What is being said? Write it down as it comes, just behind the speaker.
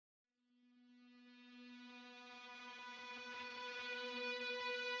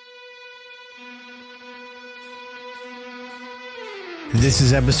This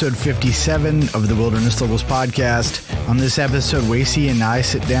is episode 57 of the Wilderness Locals podcast. On this episode, Wacey and I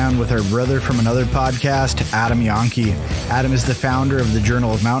sit down with our brother from another podcast, Adam Janke. Adam is the founder of the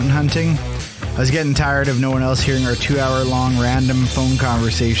Journal of Mountain Hunting. I was getting tired of no one else hearing our 2-hour-long random phone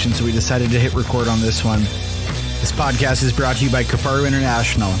conversation, so we decided to hit record on this one. This podcast is brought to you by Kafaru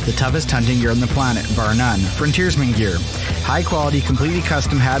International, the toughest hunting gear on the planet, bar none. Frontiersman gear, high quality, completely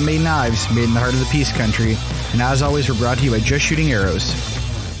custom handmade knives made in the heart of the Peace Country. And as always, we're brought to you by Just Shooting Arrows.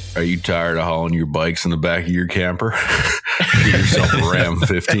 Are you tired of hauling your bikes in the back of your camper? Get yourself a Ram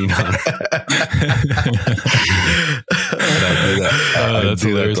 1500. I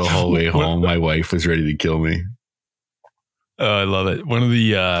do that the whole way home. My wife was ready to kill me. Oh, I love it. One of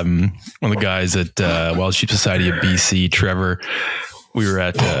the guys at Wild Sheep Society of BC, Trevor, we were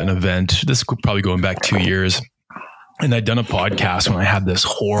at an event. This is probably going back 2 years, and I'd done a podcast when I had this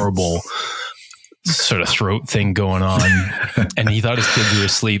horrible sort of throat thing going on, and he thought his kids were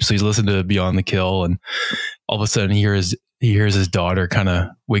asleep, so he's listening to Beyond the Kill, and all of a sudden he hears his daughter kind of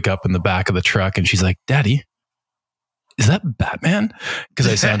wake up in the back of the truck, and she's like, "Daddy, is that Batman?" Because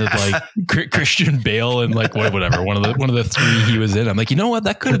I sounded like Christian Bale and like whatever one of the three he was in. I'm like, you know what?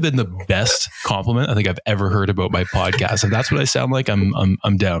 That could have been the best compliment I think I've ever heard about my podcast. If that's what I sound like,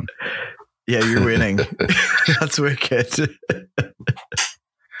 I'm down. Yeah, you're winning. That's wicked.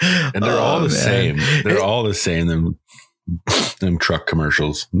 And they're all the same. They're all the same. Them truck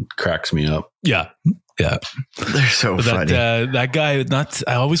commercials cracks me up. Yeah. They're so funny. That guy,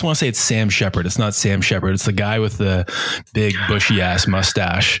 I always want to say it's Sam Shepard. It's not Sam Shepard. It's the guy with the big bushy ass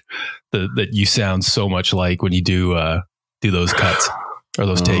mustache that you sound so much like when you do those cuts or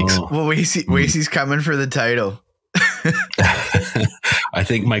those takes. Well, Wacey's coming for the title. I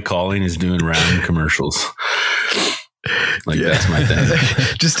think my calling is doing random commercials. That's my thing.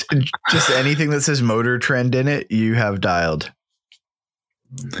 just anything that says Motor Trend in it, you have dialed.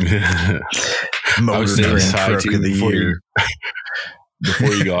 Motor Trend truck of the year. Before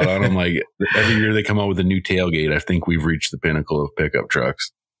you got on, I'm like, every year they come out with a new tailgate. I think we've reached the pinnacle of pickup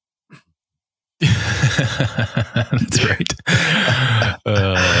trucks. That's right.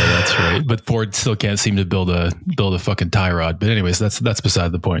 That's right. But Ford still can't seem to build a fucking tie rod. But anyways, that's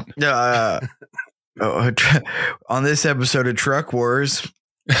beside the point. On this episode of Truck Wars,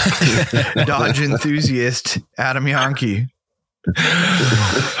 Dodge enthusiast Adam Janke.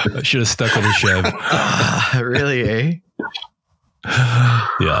 I should have stuck with the Chev. Really, eh?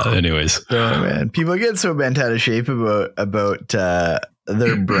 Yeah. Anyways, oh man, people get so bent out of shape about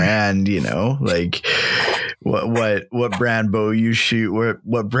their brand. You know, like what brand bow you shoot,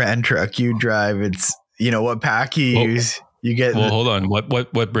 what brand truck you drive. It's what pack you use. You get hold on.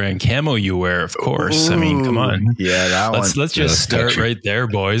 What brand camo you wear? Of course. Ooh, I mean, come on. Yeah, that one. Let's just start right there,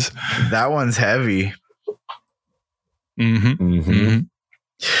 boys. That one's heavy.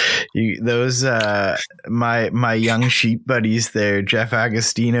 Those my young sheep buddies there, Jeff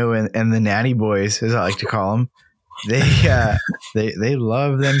Agostino and the Nanny Boys, as I like to call them. They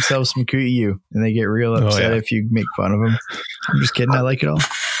love themselves some Kuiu, and they get real upset if you make fun of them. I'm just kidding. I like it all.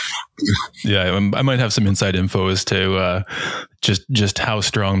 Yeah, I might have some inside info as to just how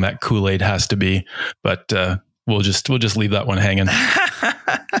strong that Kool-Aid has to be, but we'll just leave that one hanging.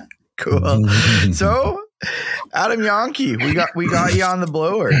 Cool. So, Adam Janke, we got you on the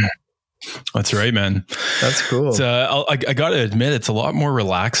blower. That's right, man. That's cool. I got to admit, it's a lot more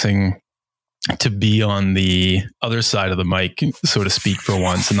relaxing to be on the other side of the mic, so to speak, for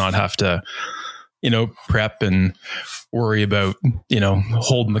once, and not have to, prep and worry about,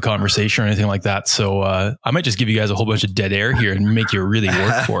 holding the conversation or anything like that. So I might just give you guys a whole bunch of dead air here and make you really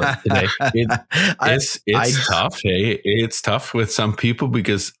work for it today. It's tough. Hey, it's tough with some people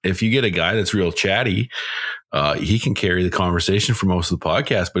because if you get a guy that's real chatty, he can carry the conversation for most of the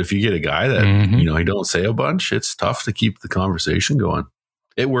podcast. But if you get a guy that, he don't say a bunch, it's tough to keep the conversation going.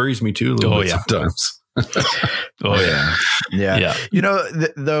 It worries me too a little bit sometimes. Yeah.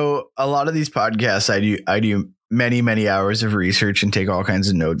 Though a lot of these podcasts I do many hours of research and take all kinds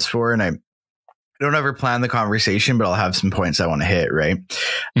of notes for, and I don't ever plan the conversation, but I'll have some points I want to hit, right?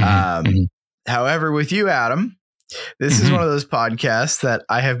 However, with you, Adam, this is one of those podcasts that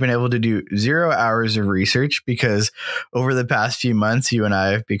I have been able to do 0 hours of research because over the past few months, you and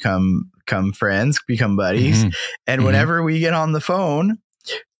I have become friends, become buddies. And whenever we get on the phone,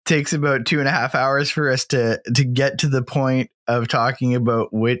 takes about 2.5 hours for us to get to the point of talking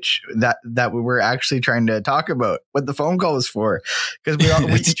about which that we were actually trying to talk about, what the phone call was for, because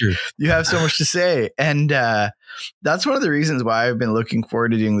you have so much to say. And that's one of the reasons why I've been looking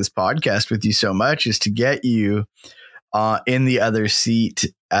forward to doing this podcast with you so much, is to get you in the other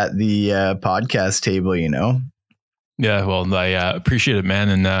seat at the podcast table, Yeah, well, I appreciate it, man.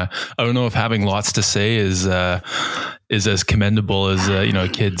 And I don't know if having lots to say is as commendable as a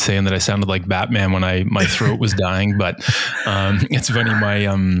kid saying that I sounded like Batman when my throat was dying. But it's funny.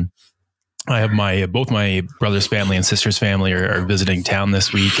 I have both my brother's family and sister's family are visiting town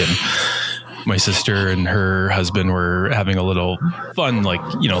this week, and my sister and her husband were having a little fun,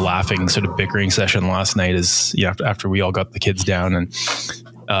 laughing, sort of bickering session last night after we all got the kids down, and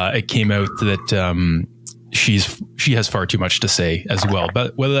it came out that she has far too much to say as well,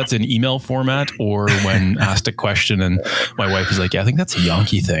 but whether that's in email format or when asked a question, and my wife was like, yeah, I think that's a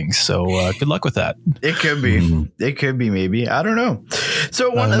Janke thing. So good luck with that. It could be, it could be, maybe, I don't know. So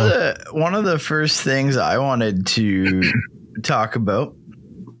one of the first things I wanted to talk about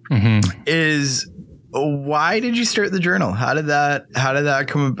is, why did you start the journal? How did that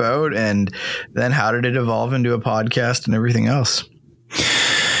come about? And then how did it evolve into a podcast and everything else?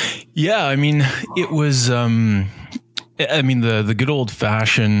 Yeah, I mean, it was, the good old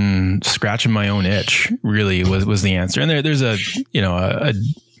fashioned scratching my own itch really was the answer. And there's a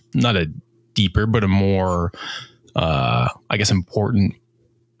not a deeper, but a more, I guess, important,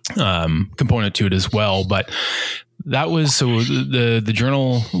 component to it as well. But that was, so the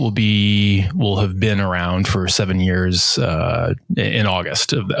journal will have been around for 7 years, in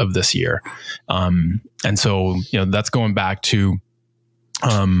August of this year. And so, that's going back to,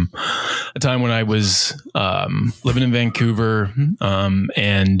 a time when I was living in Vancouver,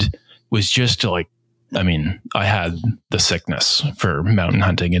 and was just I had the sickness for mountain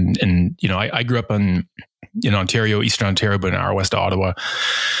hunting, and I grew up in Ontario, Eastern Ontario, but an hour west of Ottawa.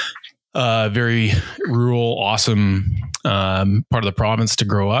 Very rural, awesome part of the province to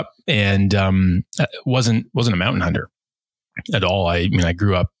grow up, and wasn't a mountain hunter at all. I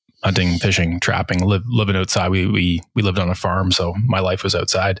grew up hunting, fishing, trapping, living outside. We lived on a farm, so my life was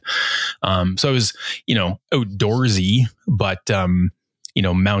outside. So I was, outdoorsy, but,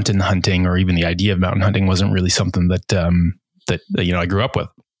 mountain hunting, or even the idea of mountain hunting, wasn't really something that I grew up with.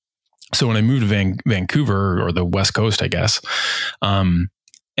 So when I moved to Vancouver, or the West Coast, I guess, and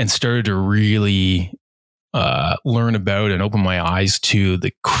started to really learn about and open my eyes to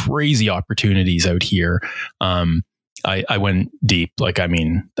the crazy opportunities out here, I went deep.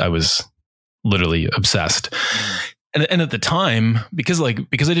 I was literally obsessed. And at the time, because I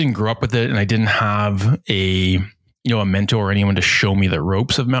didn't grow up with it, and I didn't have a mentor or anyone to show me the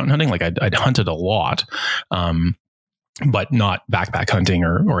ropes of mountain hunting. I'd hunted a lot, but not backpack hunting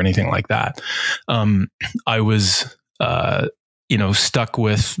or anything like that. I was, stuck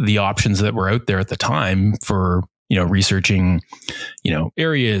with the options that were out there at the time for, researching,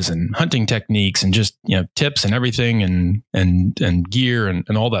 areas and hunting techniques, and just, tips and everything, and gear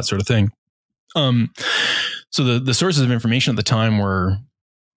and all that sort of thing. So the sources of information at the time were,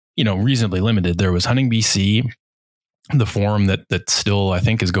 reasonably limited. There was Hunting BC, the forum that still, I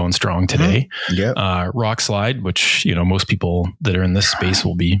think, is going strong today. Yeah. Rock Slide, which, most people that are in this space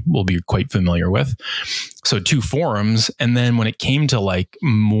will be quite familiar with. So 2 forums. And then when it came to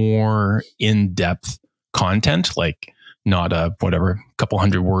more in-depth content, not a couple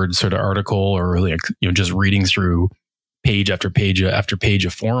hundred words sort of article, or just reading through page after page after page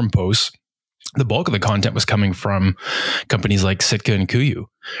of forum posts, the bulk of the content was coming from companies like Sitka and Kuiu,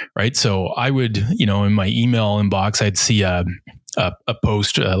 right? So I would, in my email inbox, I'd see a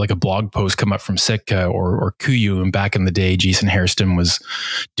post, like a blog post, come up from Sitka or Kuiu. And back in the day, Jason Hairston was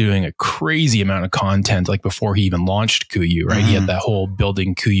doing a crazy amount of content, before he even launched Kuiu, right? Mm-hmm. He had that whole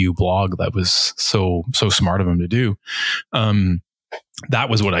Building Kuiu blog that was so smart of him to do. That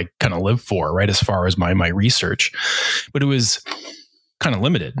was what I kind of lived for, right? As far as my research, but it was kind of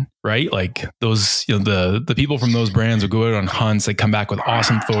limited, right? Those, the people from those brands would go out on hunts. They come back with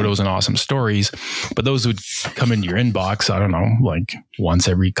awesome photos and awesome stories, but those would come into your inbox, I don't know, once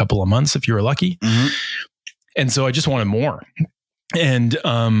every couple of months if you were lucky. Mm-hmm. And so I just wanted more. And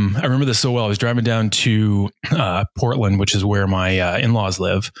I remember this so well. I was driving down to Portland, which is where my in-laws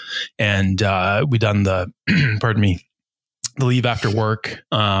live. And we done the, pardon me, the leave after work.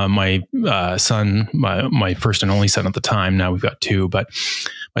 My son, my first and only son at the time, now we've got 2, but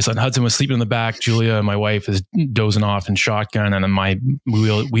my son Hudson was sleeping in the back. Julia, my wife, is dozing off in shotgun, and my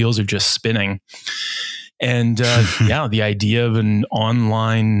wheels are just spinning. And the idea of an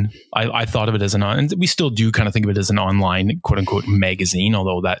online, I thought of it as and we still do kind of think of it as an online, quote unquote, magazine,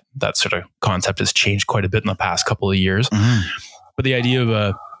 although that sort of concept has changed quite a bit in the past couple of years. Mm-hmm. But the idea of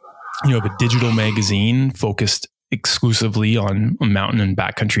a digital magazine focused exclusively on mountain and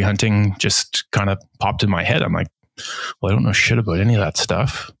backcountry hunting just kind of popped in my head. I'm like, well, I don't know shit about any of that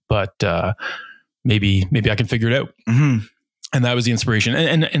stuff, but maybe I can figure it out. Mm-hmm. And that was the inspiration.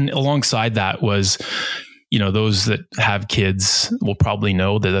 And alongside that was, those that have kids will probably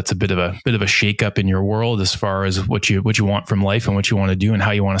know that that's a bit of a shakeup in your world as far as what you want from life and what you want to do and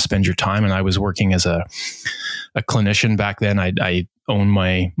how you want to spend your time. And I was working as a clinician back then. I owned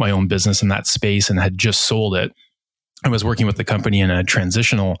my own business in that space and had just sold it. I was working with the company in a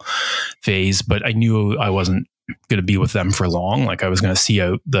transitional phase, but I knew I wasn't going to be with them for long. Like I was going to see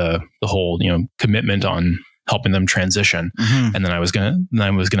out the whole, commitment on helping them transition. Mm-hmm. And then I was going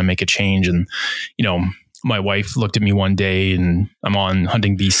to make a change. And, my wife looked at me one day and I'm on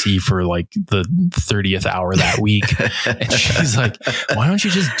Hunting BC for like the 30th hour that week. And she's like, why don't you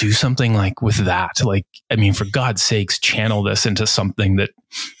just do something like with that? Like, I mean, for God's sakes, channel this into something that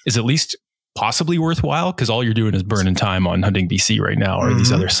is at least possibly worthwhile, because all you're doing is burning time on Hunting BC right now or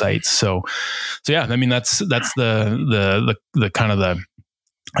these other sites. So yeah, I mean, that's the kind of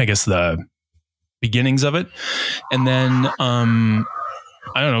the beginnings of it. And then,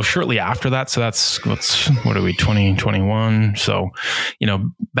 I don't know, shortly after that. So what are we, 2021? So,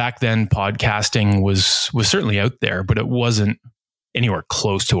 back then podcasting was certainly out there, but it wasn't anywhere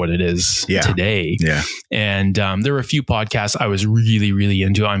close to what it is today. Yeah. And there were a few podcasts I was really, really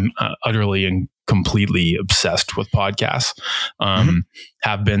into. I'm utterly and completely obsessed with podcasts.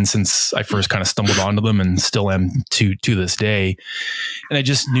 Have been since I first kind of stumbled onto them and still am to this day. And I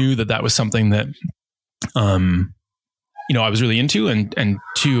just knew that was something that, I was really into, and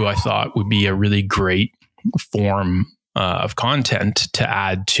two, I thought would be a really great form of content to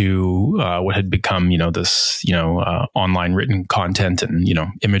add to what had become, this, online written content and,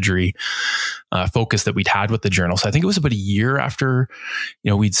 imagery focus that we'd had with the journal. So I think it was about a year after,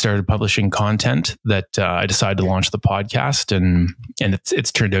 we'd started publishing content that I decided to launch the podcast, and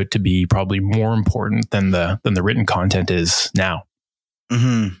it's turned out to be probably more important than the written content is now.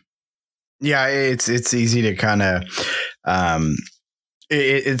 Mm-hmm. Yeah, it's easy to kind of,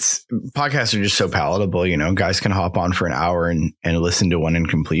 it's podcasts are just so palatable, guys can hop on for an hour and listen to one in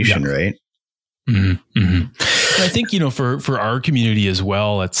completion. Yep. Right. Mm-hmm. Mm-hmm. I think, for our community as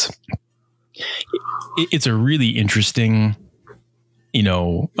well, it's a really interesting,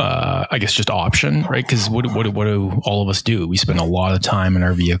 I guess just option, right? Because what do all of us do? We spend a lot of time in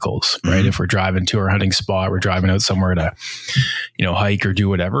our vehicles, right? Mm-hmm. If we're driving to our hunting spot, we're driving out somewhere to, hike or do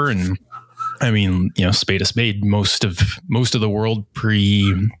whatever. And I mean, spade a spade, most of the world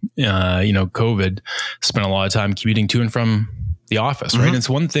pre, COVID spent a lot of time commuting to and from the office, right? Mm-hmm. It's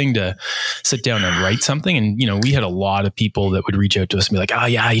one thing to sit down and write something. And, we had a lot of people that would reach out to us and be like, I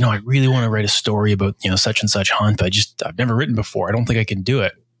really want to write a story about, such and such hunt, but I've never written before. I don't think I can do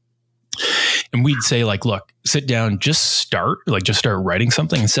it. And we'd say like, look, sit down, just start writing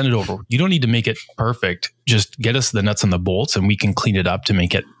something and send it over. You don't need to make it perfect. Just get us the nuts and the bolts and we can clean it up to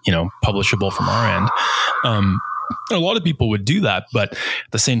make it, publishable from our end. A lot of people would do that, but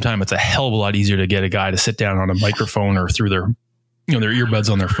at the same time, it's a hell of a lot easier to get a guy to sit down on a microphone or through their, their earbuds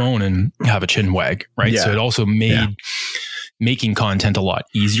on their phone and have a chin wag. Right. Yeah. So it also made making content a lot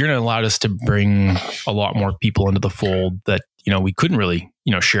easier, and it allowed us to bring a lot more people into the fold that, we couldn't really,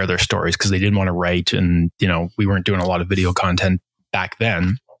 share their stories because they didn't want to write, and, we weren't doing a lot of video content back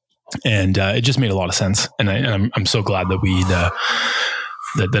then, and it just made a lot of sense. And I'm so glad that we that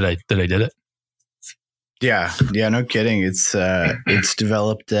I did it. Yeah, no kidding. It's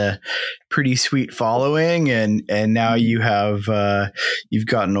developed a pretty sweet following, and now you have you've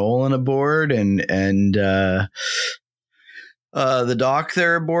got Nolan aboard and the doc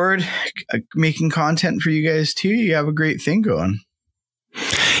there aboard, making content for you guys too. You have a great thing going.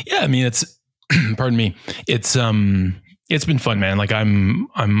 Yeah, I mean, it's pardon me. It's been fun, man. Like I'm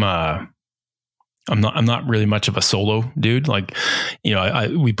not really much of a solo dude. Like,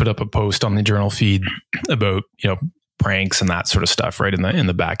 we put up a post on the journal feed about, pranks and that sort of stuff, right? In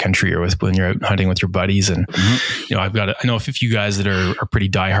the backcountry or when you're out hunting with your buddies. And, I know a few guys that are pretty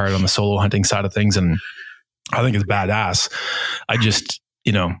diehard on the solo hunting side of things. And I think it's badass. I just,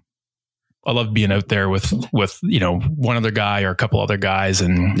 I love being out there with one other guy or a couple other guys,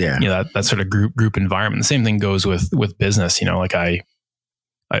 and that sort of group environment. The same thing goes with business. Like I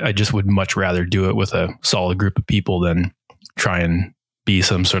just would much rather do it with a solid group of people than try and be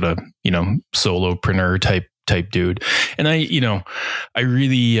some sort of solopreneur type dude. And I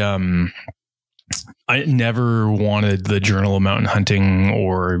really I never wanted the Journal of Mountain Hunting,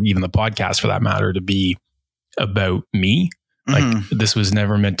 or even the podcast for that matter, to be about me. Like this was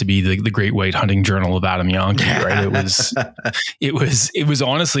never meant to be the Great White Hunting Journal of Adam Janke, right? It was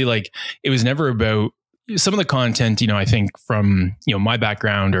honestly like, it was never about some of the content, I think from, my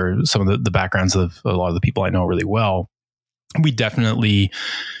background or some of the backgrounds of a lot of the people I know really well. We definitely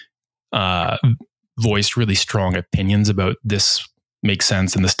voiced really strong opinions about this makes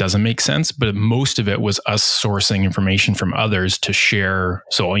sense and this doesn't make sense. But most of it was us sourcing information from others to share.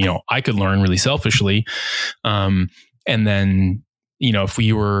 So, I could learn really selfishly. And then, if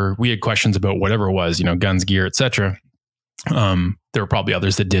we had questions about whatever it was, guns, gear, etc. There were probably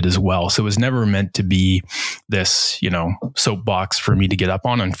others that did as well. So it was never meant to be this, soapbox for me to get up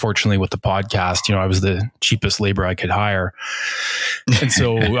on. Unfortunately, with the podcast, I was the cheapest labor I could hire. And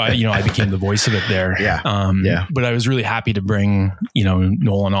so, I became the voice of it there. Yeah. But I was really happy to bring,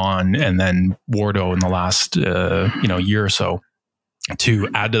 Nolan on and then Wardo in the last, year or so, to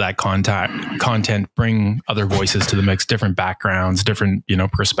add to that content, bring other voices to the mix, different backgrounds, different,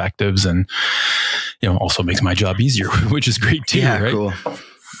 perspectives, and, also makes my job easier, which is great too. Yeah, right? Cool.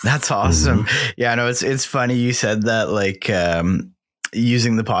 That's awesome. Yeah, no, it's funny you said that, like,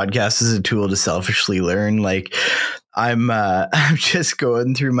 using the podcast as a tool to selfishly learn. Like, I'm just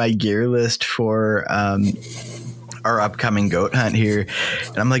going through my gear list for our upcoming goat hunt here,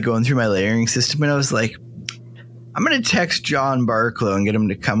 and I'm like going through my layering system, and I was like, I'm going to text John Barklow and get him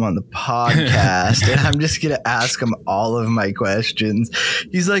to come on the podcast, and I'm just going to ask him all of my questions.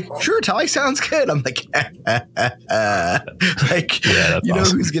 He's like, sure, Ty, sounds good. I'm like,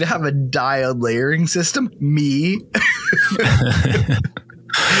 awesome. Who's going to have a dialed layering system? Me.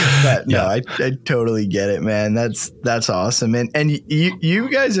 But no, I totally get it, man. That's awesome. And you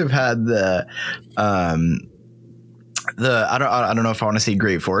guys have had the I don't know if I want to say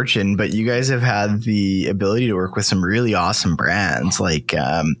great fortune, but you guys have had the ability to work with some really awesome brands like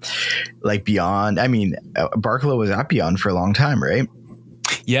Beyond. I mean, Barklow was at Beyond for a long time, right?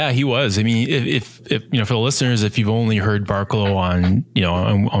 Yeah, he was. I mean, if for the listeners, if you've only heard Barklow on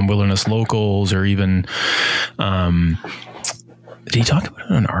Wilderness Locals, or even, did he talk about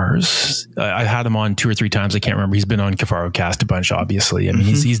it on ours? I had him on 2 or 3 times. I can't remember. He's been on Cafaro Cast a bunch, obviously. I mean,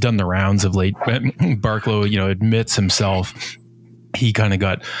 he's done the rounds of late. Barklow, admits himself, he kind of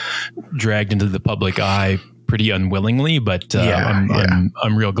got dragged into the public eye pretty unwillingly, but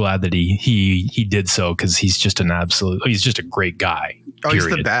I'm real glad that he did so, because he's just he's just a great guy. Oh, period.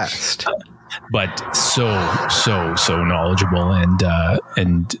 He's the best. But so knowledgeable,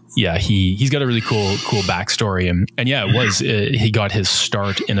 and yeah, he's got a really cool backstory, and yeah, it was he got his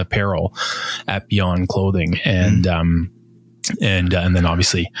start in apparel at Beyond Clothing, and then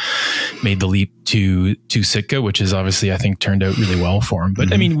obviously made the leap to Sitka, which is obviously, I think, turned out really well for him.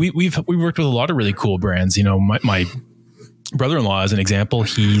 But I mean, we've worked with a lot of really cool brands. My brother-in-law, as an example,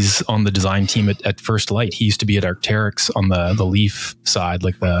 he's on the design team at First Light. He used to be at Arc'teryx on the Leaf side,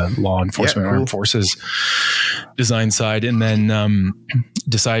 like the law enforcement, armed forces design side, and then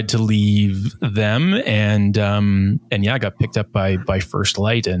decided to leave them, and got picked up by First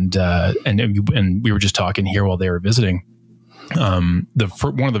Light, and we were just talking here while they were visiting. One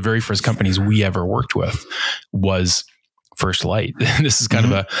of the very first companies we ever worked with was First Light. This is kind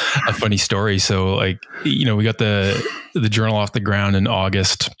of a funny story. So, we got the journal off the ground in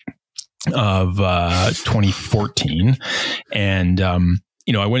August of 2014, and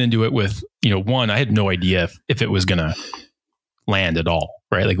I went into it with one, I had no idea if it was gonna land at all,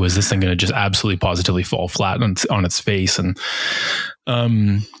 right? Like, was this thing gonna just absolutely positively fall flat on its face? And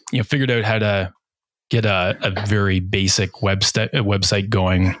figured out how to get a very basic website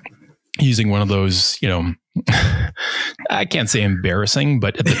going using one of those, I can't say embarrassing,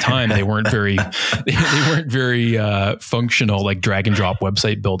 but at the time they weren't very functional, like drag and drop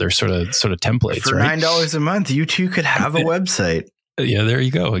website builder sort of templates. For right? $9 a month, you too could have a website. Yeah, there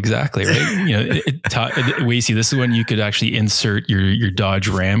you go. Exactly. Right. Wacey, this is when you could actually insert your Dodge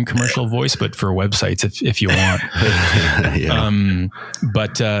Ram commercial voice, but for websites, if you want.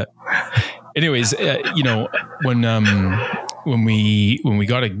 Yeah. Anyways, when we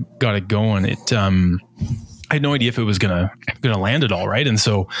got it going, I had no idea if it was gonna land at all, right? And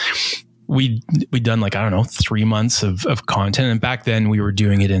so we'd done 3 months of content, and back then we were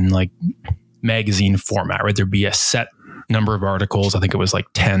doing it in like magazine format, right? There'd be a set number of articles. I think it was like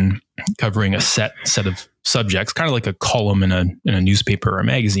 10, covering a set of subjects, kind of like a column in a newspaper or a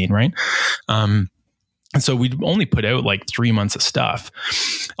magazine, right? And so we'd only put out like 3 months of stuff.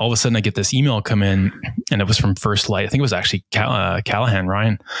 All of a sudden I get this email come in, and it was from First Light. I think it was actually Callahan,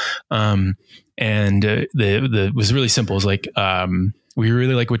 Ryan. It was really simple. It was like, we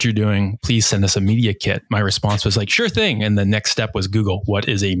really like what you're doing. Please send us a media kit. My response was like, sure thing. And the next step was Google, what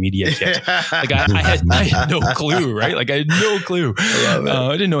is a media kit? Like I had no clue, right? Like I had no clue. I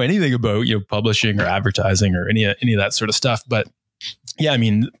didn't know anything about, publishing or advertising or any of that sort of stuff. But yeah, I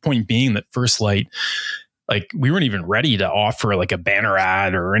mean, the point being that First Light, like we weren't even ready to offer like a banner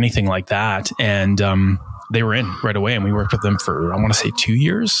ad or anything like that. And they were in right away, and we worked with them for, I want to say 2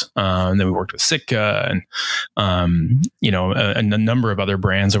 years. And then we worked with Sitka and, a number of other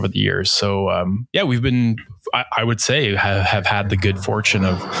brands over the years. So, we've been, I would say have had the good fortune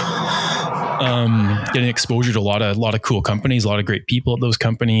of, getting exposure to a lot of cool companies, a lot of great people at those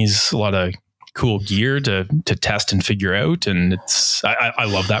companies, a lot of cool gear to test and figure out. And I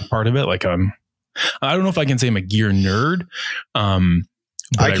love that part of it. Like, I don't know if I can say I'm a gear nerd. But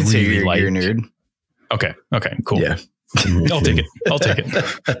I can say you're a gear nerd. Okay, cool. Yeah. I'll take it.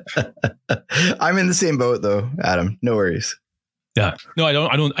 I'm in the same boat though, Adam. No worries. Yeah. No, I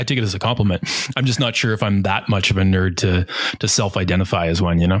don't. I take it as a compliment. I'm just not sure if I'm that much of a nerd to self-identify as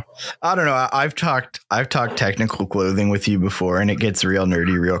one, I don't know. I've talked technical clothing with you before, and it gets real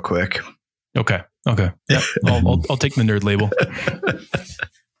nerdy real quick. Okay. Yeah. I'll take the nerd label.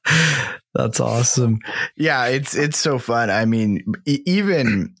 That's awesome. Yeah, it's so fun. I mean,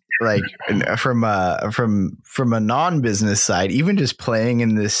 even like from a non-business side, even just playing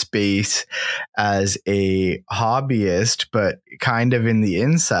in this space as a hobbyist, but kind of in the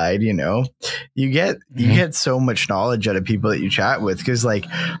inside, you get so much knowledge out of people that you chat with. Cause like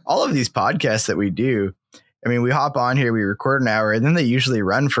all of these podcasts that we do, I mean, we hop on here, we record an hour, and then they usually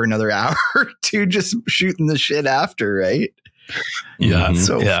run for another hour or two, just shooting the shit after. Right. Yeah.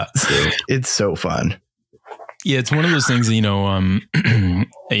 It's so fun. Yeah, it's one of those things, I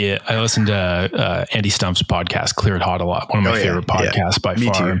listened to Andy Stump's podcast, Clear It Hot, a lot. One of my favorite podcasts by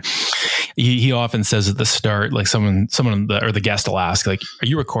far. Too. He often says at the start, like someone or the guest will ask, like, "Are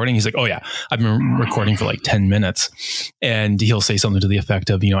you recording?" He's like, "Oh yeah, I've been recording for like 10 minutes." And he'll say something to the effect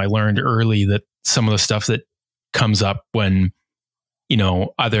of, I learned early that some of the stuff that comes up when,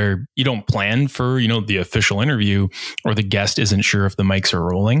 either you don't plan for, the official interview, or the guest isn't sure if the mics are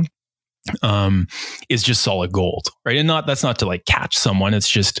rolling, is just solid gold, right? And that's not to like catch someone. It's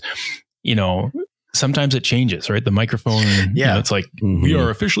just, sometimes it changes, right? The microphone, it's like, we are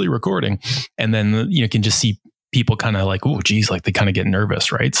officially recording. And then you can just see people kind of like, oh geez, like they kind of get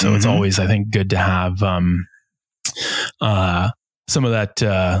nervous, right? So it's always, I think, good to have some of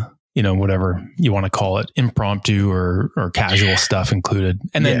that, whatever you want to call it, impromptu or casual stuff included.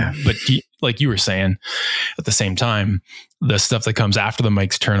 And then, but like you were saying, at the same time, the stuff that comes after the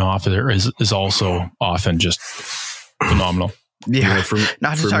mics turn off is also often just phenomenal. Yeah.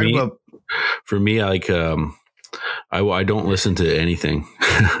 For me, like, I don't listen to anything.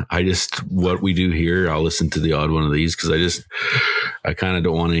 What we do here, I'll listen to the odd one of these, because I kind of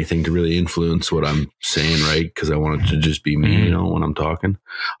don't want anything to really influence what I'm saying, right? Because I want it to just be me, when I'm talking.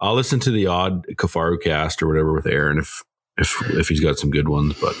 I'll listen to the odd Kafaru cast or whatever with Aaron if he's got some good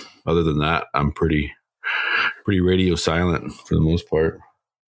ones, but other than that, I'm pretty radio silent for the most part.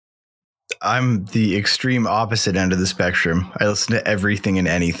 I'm the extreme opposite end of the spectrum. I listen to everything and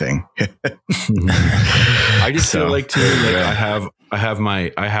anything. I just feel like too, like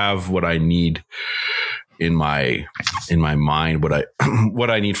I have what I need in my mind,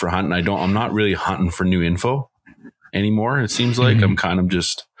 what I need for hunting. I'm not really hunting for new info anymore. It seems like I'm kind of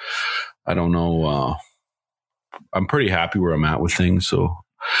just, I don't know. I'm pretty happy where I'm at with things. So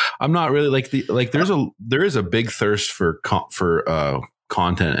I'm not really there is a big thirst for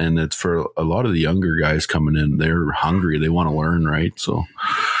content, and it's for a lot of the younger guys coming in. They're hungry. They want to learn. Right. So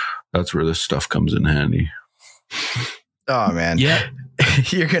that's where this stuff comes in handy. Oh man. Yeah.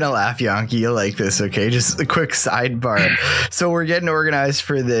 You're going to laugh, Janke. You'll like this. Okay. Just a quick sidebar. So we're getting organized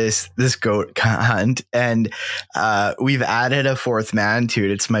for this goat hunt, and we've added a fourth man to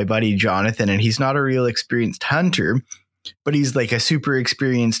it. It's my buddy, Jonathan, and he's not a real experienced hunter, but he's like a super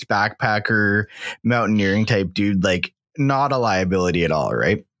experienced backpacker, mountaineering type dude, like not a liability at all.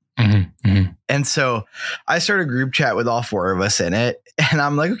 Right. And so I started a group chat with all four of us in it. And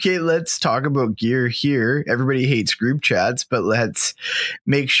I'm like, okay, let's talk about gear here. Everybody hates group chats, but let's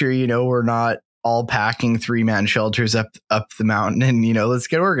make sure, we're not all packing 3-man shelters up the mountain, and, let's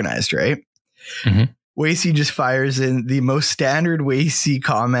get organized. Right. Wacey just fires in the most standard Wacey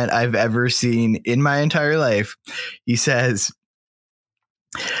comment I've ever seen in my entire life. He says,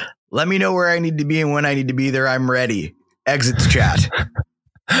 "Let me know where I need to be and when I need to be there. I'm ready. Exits chat."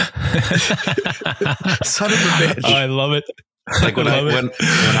 Son of a bitch. Oh, I love it. Like when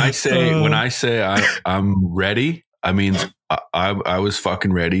I say I'm ready, I mean I was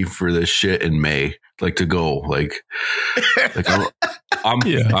fucking ready for this shit in May, like to go, like I'm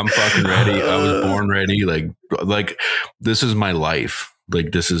fucking ready. I was born ready. Like this is my life.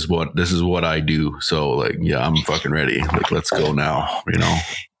 Like this is what I do. So like, yeah, I'm fucking ready. Like let's go now.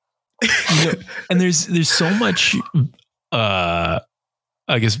 And there's so much.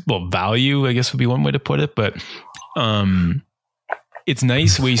 I guess, value, I guess would be one way to put it. But it's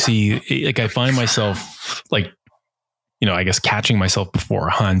nice, Wacey. Like I find myself like, I guess catching myself before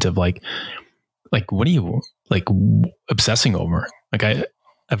a hunt of like, what are you like obsessing over? Like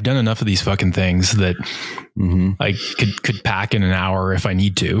I've done enough of these fucking things that I could pack in an hour if I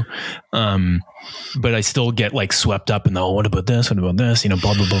need to. But I still get like swept up in the, what about this? What about this? Blah,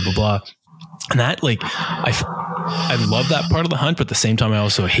 blah, blah, blah, blah. And that like, I love that part of the hunt, but at the same time, I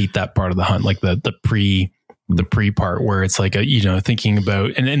also hate that part of the hunt. Like the pre part where it's like, thinking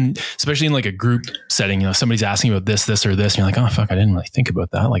about, and then especially in like a group setting, somebody's asking about this or this, and you're like, oh fuck, I didn't really think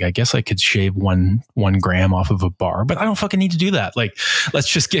about that. Like, I guess I could shave one gram off of a bar, but I don't fucking need to do that. Like, let's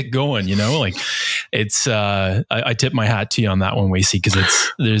just get going, like it's, I tip my hat to you on that one, Wacey, because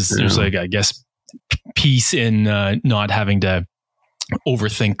there's like, I guess, peace in not having to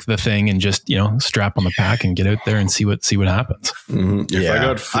overthink the thing and just, strap on the pack and get out there and see what happens. Mm-hmm.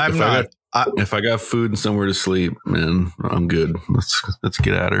 If I got food and somewhere to sleep, man, I'm good. Let's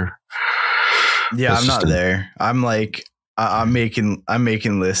get at her. Yeah, I'm not there. I'm like, I'm making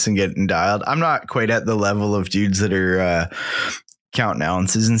lists and getting dialed. I'm not quite at the level of dudes that are counting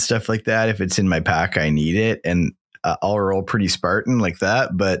ounces and stuff like that. If it's in my pack, I need it, and I'll roll pretty Spartan like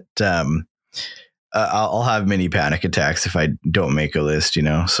that. But I'll have mini panic attacks if I don't make a list.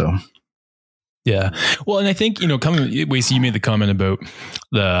 So. Yeah. Well, and I think, Wacey, you made the comment about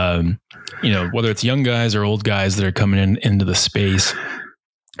the, whether it's young guys or old guys that are coming into the space,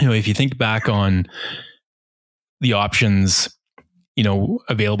 if you think back on the options,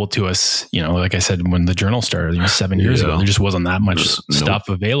 available to us, like I said, when the journal started, 7 years ago, there just wasn't that much stuff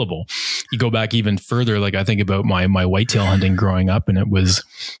available. You go back even further, like I think about my whitetail hunting growing up, and it was,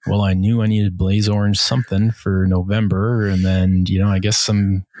 well, I knew I needed blaze orange something for November. And then, I guess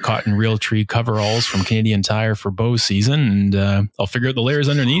some cotton real tree coveralls from Canadian Tire for bow season. And I'll figure out the layers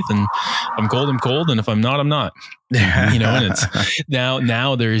underneath, and if I'm cold, I'm cold. And if I'm not, I'm not. And it's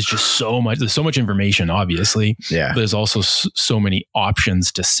now there's just there's so much information, obviously. Yeah. But there's also so many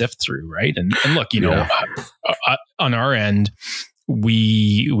options to sift through. Right. And look, on our end,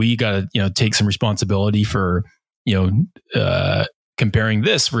 we got to, take some responsibility for, comparing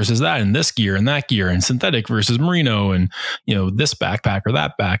this versus that, and this gear and that gear, and synthetic versus merino, and, this backpack or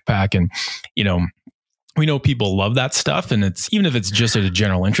that backpack. And, we know people love that stuff, and it's, even if it's just a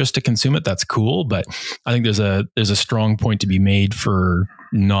general interest to consume it, that's cool. But I think there's a strong point to be made for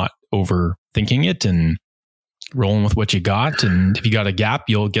not overthinking it and rolling with what you got. And if you got a gap,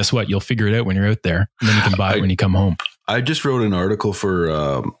 you'll figure it out when you're out there, and then you can buy it when you come home. I just wrote an article for,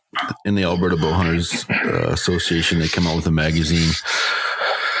 in the Alberta Bowhunters Association. They come out with a magazine,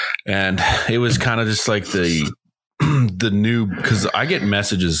 and it was kind of just like the new, because I get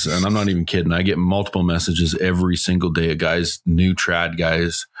messages, and I'm not even kidding, I get multiple messages every single day of new trad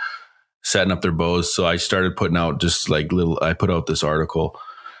guys setting up their bows. So I started putting out just like I put out this article,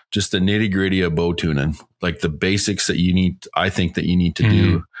 just the nitty gritty of bow tuning, like the basics that I think that you need to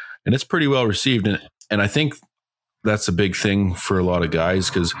do. And it's pretty well received. And I think that's a big thing for a lot of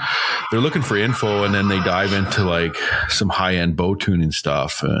guys, because they're looking for info, and then they dive into like some high end bow tuning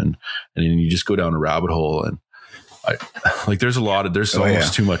stuff. And then you just go down a rabbit hole, and there's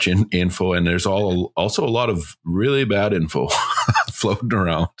almost too much info, and there's also a lot of really bad info floating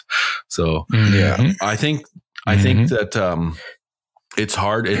around. So I think that it's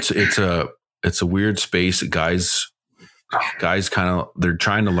hard. It's a weird space. Guys kind of, they're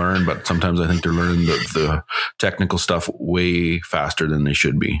trying to learn, but sometimes I think they're learning the technical stuff way faster than they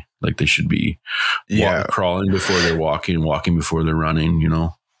should be. Like they should be crawling before they're walking before they're running,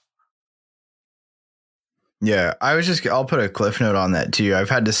 Yeah, I'll put a cliff note on that too. I've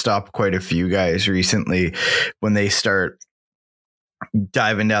had to stop quite a few guys recently when they start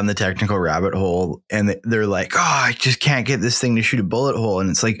diving down the technical rabbit hole, and they're like, oh, I just can't get this thing to shoot a bullet hole. And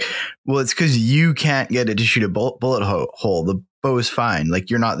it's like, well, it's because you can't get it to shoot a bullet hole. The bow is fine. Like,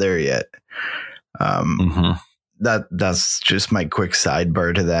 you're not there yet. That's just my quick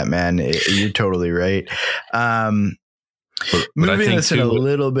sidebar to that, man. You're totally right. Moving this in a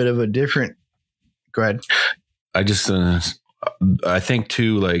little bit of a different, go ahead. I think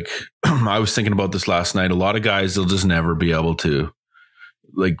too, like I was thinking about this last night, a lot of guys, they'll just never be able to,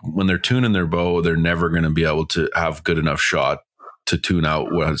 like when they're tuning their bow, they're never going to be able to have good enough shot to tune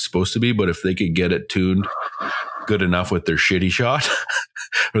out what it's supposed to be. But if they could get it tuned good enough with their shitty shot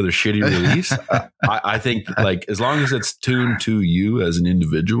or their shitty release, I think like as long as it's tuned to you as an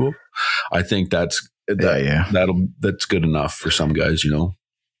individual, I think that's good enough for some guys,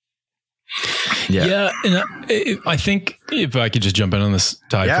 Yeah. And I think if I could just jump in on this,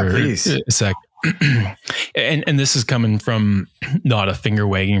 Ty, for a sec. and this is coming from not a finger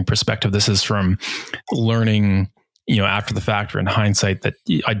wagging perspective. This is from learning after the fact or in hindsight that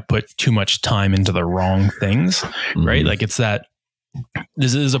I'd put too much time into the wrong things, right? Like it's that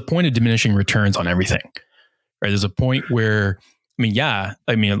there's a point of diminishing returns on everything, right? There's a point where,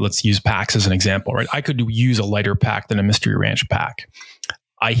 let's use packs as an example, right? I could use a lighter pack than a Mystery Ranch pack.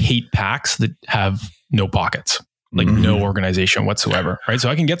 I hate packs that have no pockets, like no organization whatsoever, right? So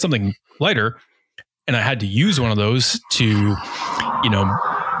I can get something lighter, and I had to use one of those to,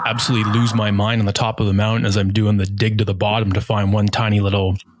 absolutely lose my mind on the top of the mountain as I'm doing the dig to the bottom to find one tiny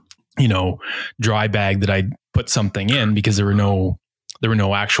little, dry bag that I put something in, because there were no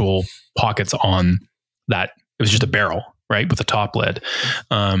actual pockets on that. It was just a barrel, right, with a top lid.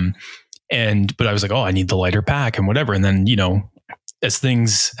 But I was like, oh, I need the lighter pack and whatever. And then, as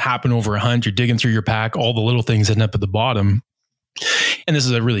things happen over a hunt, you're digging through your pack, all the little things end up at the bottom. And this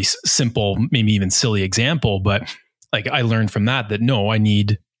is a really simple, maybe even silly example, but like I learned from that no, I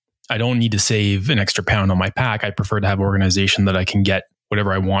don't need to save an extra pound on my pack. I prefer to have organization that I can get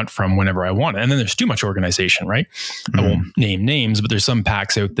whatever I want from whenever I want it. And then there's too much organization, right? I won't name names, but there's some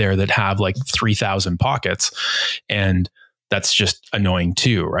packs out there that have like 3,000 pockets, and that's just annoying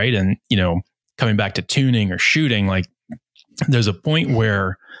too, right? And, coming back to tuning or shooting, like there's a point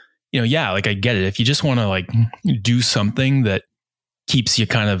where, like I get it. If you just want to like do something that keeps you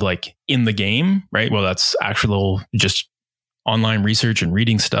kind of like in the game, right? Well, that's actual just online research and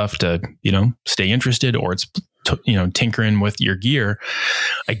reading stuff to, stay interested, or it's, tinkering with your gear.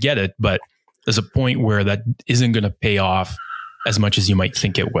 I get it, but there's a point where that isn't going to pay off as much as you might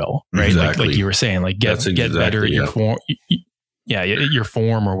think it will, right? Exactly. Like you were saying, like get better at your form. Yeah. Your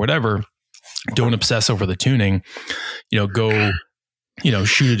form or whatever. Don't obsess over the tuning, go,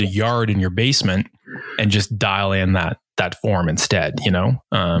 shoot at a yard in your basement and just dial in that form instead,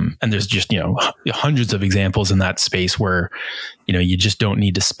 and there's just, hundreds of examples in that space where, you just don't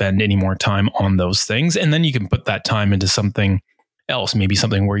need to spend any more time on those things. And then you can put that time into something else, maybe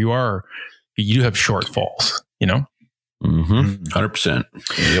something where you do have shortfalls, 100%.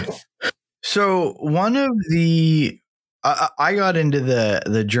 Yep. So one of the, I got into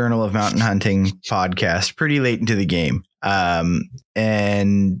the Journal of Mountain Hunting podcast pretty late into the game. And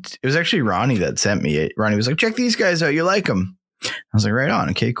it was actually Ronnie that sent me it. Ronnie was like, check these guys out. You like them? I was like, right on.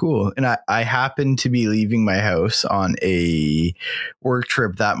 Okay, cool. And I happened to be leaving my house on a work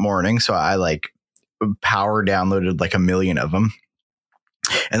trip that morning. So I like power downloaded like 1 million of them.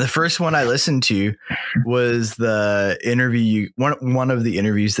 And the first one I listened to was the interview, one of the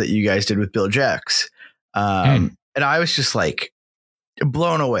interviews that you guys did with Bill Jecks. And I was just like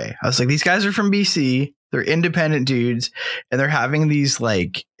blown away. I was like, these guys are from BC. They're independent dudes, and they're having these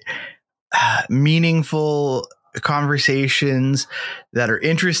like meaningful conversations that are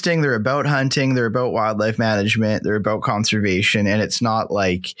interesting. They're about hunting. They're about wildlife management. They're about conservation. And it's not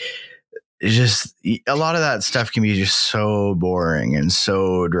like, it's just a lot of that stuff can be just so boring and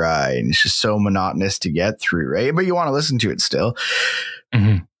so dry, and it's just so monotonous to get through. Right. But you want to listen to it still.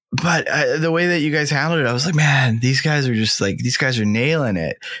 But the way that you guys handled it, I was like, man, these guys are nailing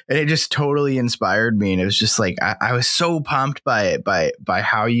it. And it just totally inspired me. And it was just like, I was so pumped by it, by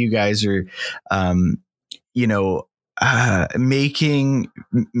how you guys are, making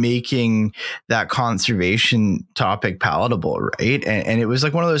that conservation topic palatable, right? And it was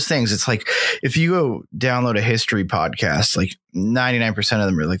like one of those things. It's like if you go download a history podcast, like 99% of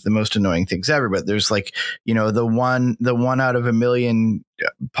them are like the most annoying things ever. But there's like, the one out of 1 million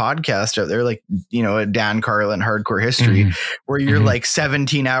podcast out there, like, a Dan Carlin Hardcore History, where you're like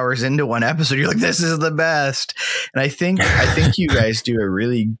 17 hours into one episode, you're like, this is the best. And I think you guys do a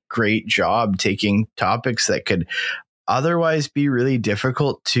really great job taking topics that could otherwise be really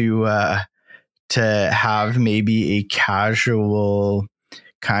difficult to have maybe a casual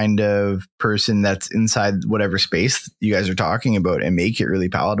kind of person that's inside whatever space you guys are talking about, and make it really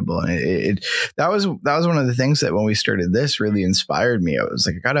palatable. And that was one of the things that when we started this really inspired me. I was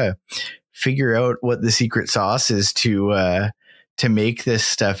like, I gotta figure out what the secret sauce is to make this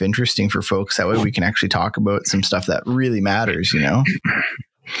stuff interesting for folks. That way we can actually talk about some stuff that really matters,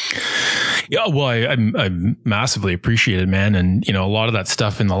 Yeah, well, I massively appreciate it, man. And, a lot of that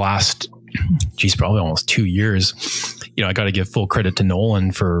stuff in the last, probably almost 2 years, I got to give full credit to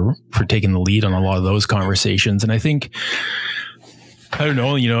Nolan for taking the lead on a lot of those conversations. And I think, I don't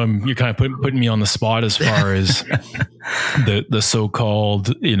know, you're kind of putting me on the spot as far as the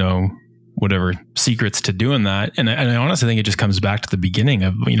so-called, whatever secrets to doing that. And I honestly think it just comes back to the beginning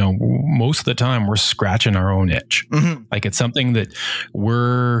of, most of the time we're scratching our own itch. Like it's something that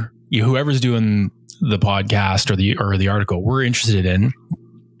whoever's doing the podcast or the article we're interested in,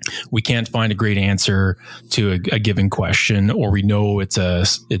 we can't find a great answer to a given question, or we know it's a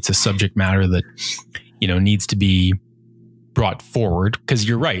subject matter that needs to be brought forward. Cause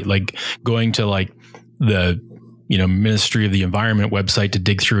you're right. Like going to like the, Ministry of the Environment website to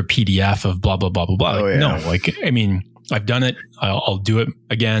dig through a PDF of blah, blah, blah, blah, blah. Oh, yeah. No, like, I mean, I've done it. I'll do it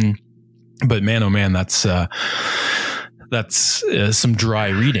again, but man, oh man, that's some dry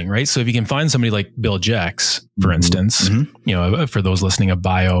reading, right? So if you can find somebody like Bill Jex, for instance, for those listening, a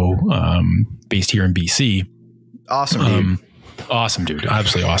bio based here in BC. Awesome dude. Awesome dude.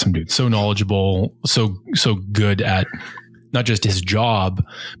 Absolutely awesome dude. So knowledgeable, so good at not just his job,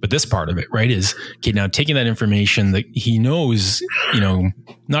 but this part of it, right? Is okay, now taking that information that he knows,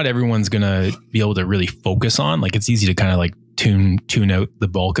 not everyone's going to be able to really focus on. Like it's easy to kind of like tune out the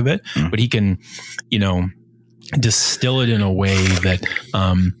bulk of it, but he can, distill it in a way that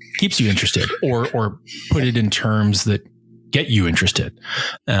keeps you interested or put it in terms that get you interested.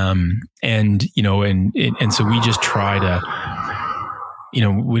 And so we just try to,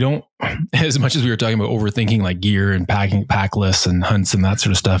 we don't, as much as we were talking about overthinking like gear and pack lists and hunts and that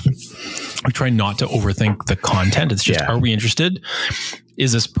sort of stuff, we try not to overthink the content. It's just, are we interested?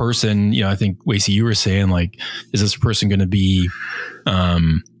 Is this person, I think Wacey, you were saying like, is this person going to be,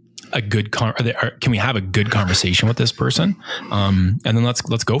 a good can we have a good conversation with this person? And then let's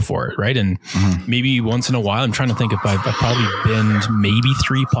go for it. Right. And maybe once in a while, I'm trying to think if I've probably been maybe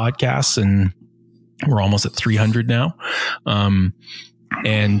 3 podcasts and we're almost at 300 now.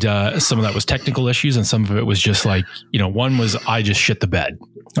 And some of that was technical issues and some of it was just like, one was I just shit the bed,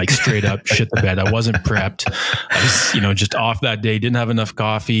 like straight up shit the bed. I wasn't prepped. I was, just off that day, didn't have enough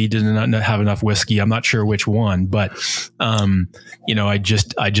coffee, didn't have enough whiskey. I'm not sure which one, but, I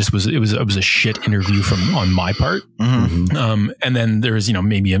just was, it was a shit interview on my part. And then there's,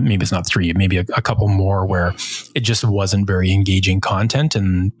 maybe it's not 3, maybe a couple more where it just wasn't very engaging content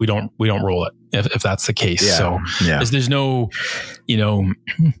and we don't roll it if that's the case. Yeah. So there's no,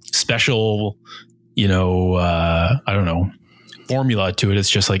 special, I don't know, formula to it. It's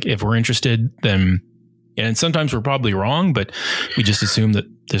just like, if we're interested, then, and sometimes we're probably wrong, but we just assume that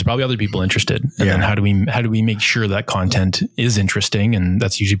there's probably other people interested. And then how do we make sure that content is interesting? And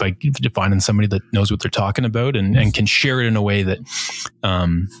that's usually by defining somebody that knows what they're talking about and can share it in a way that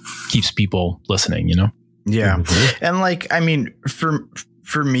keeps people listening, Yeah. And like, I mean, for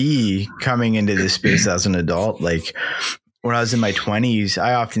me coming into this space as an adult, like when I was in my 20s,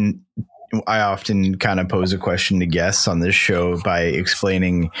 I often kind of pose a question to guests on this show by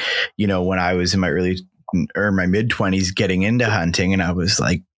explaining, when I was in my my mid 20s getting into hunting, and I was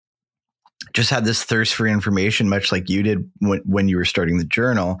like, just had this thirst for information, much like you did when you were starting the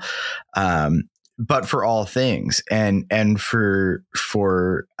journal. But for all things and for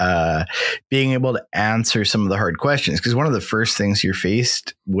being able to answer some of the hard questions, because one of the first things you're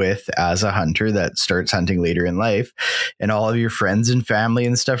faced with as a hunter that starts hunting later in life, and all of your friends and family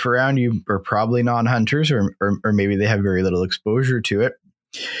and stuff around you are probably non-hunters or maybe they have very little exposure to it.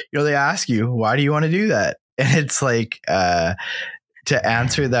 They ask you, why do you want to do that? And it's like, to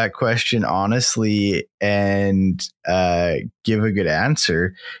answer that question honestly and give a good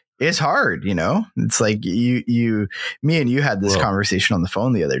answer, it's hard, it's like me and you had this conversation on the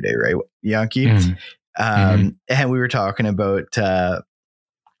phone the other day, right, Janke? And we were talking about, the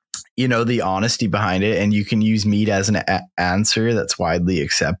honesty behind it, and you can use meat as an answer that's widely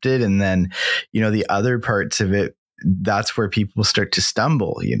accepted. And then, the other parts of it, that's where people start to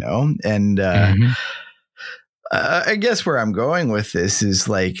stumble, and, I guess where I'm going with this is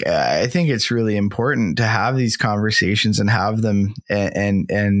like, I think it's really important to have these conversations and have them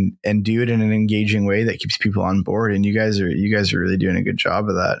and do it in an engaging way that keeps people on board. And you guys are really doing a good job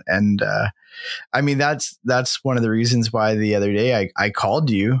of that. And, I mean, that's one of the reasons why the other day I called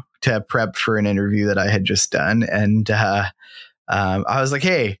you to prep for an interview that I had just done. And, I was like,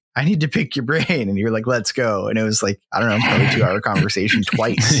 hey, I need to pick your brain. And you're like, let's go. And it was like, I don't know, probably 2-hour conversation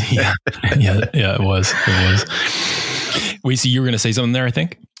twice. Yeah, it was. Wacey, you were going to say something there, I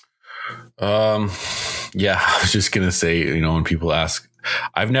think. Yeah, I was just going to say, when people ask,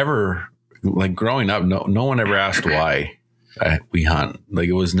 I've never, like growing up, no one ever asked why we hunt. Like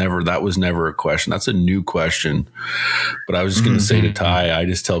that was never a question. That's a new question. But I was just going to say to Ty, I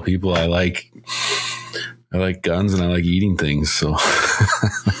just tell people I like guns and I like eating things. So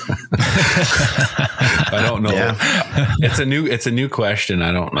I don't know. Yeah. It's a new question.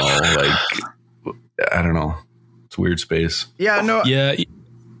 I don't know. Like, I don't know. It's a weird space. Yeah. No. Yeah.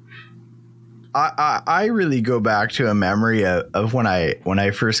 I really go back to a memory of when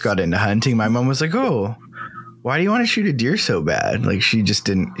I first got into hunting. My mom was like, "Oh, why do you want to shoot a deer so bad?" Like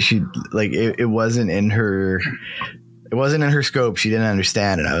it wasn't in her scope. She didn't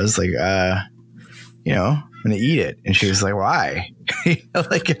understand it. I was like, I'm going to eat it. And she was like, why?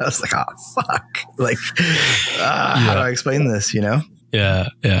 Like, I was like, oh, fuck. Like, how do I explain this, Yeah.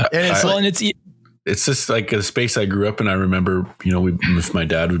 Yeah. And it's just like a space I grew up in. I remember, if my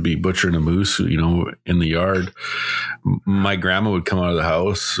dad would be butchering a moose, in the yard, my grandma would come out of the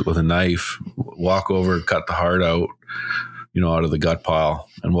house with a knife, walk over, cut the heart out, out of the gut pile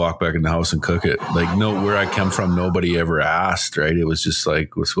and walk back in the house and cook it. Like, where I come from, nobody ever asked, right? It was just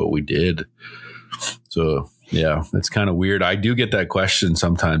like, what's what we did. So yeah, it's kind of weird. I do get that question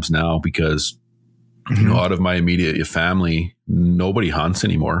sometimes now because, out of my immediate family, nobody hunts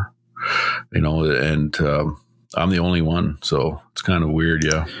anymore, and I'm the only one. So it's kind of weird.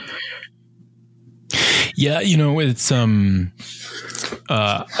 Yeah. Yeah. It's,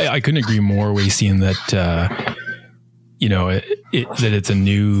 I couldn't agree more, Wacey, in that, that it's a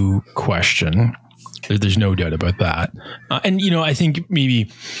new question. There's no doubt about that. And, I think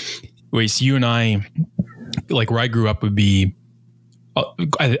maybe, Wacey, you and I, like where I grew up would be,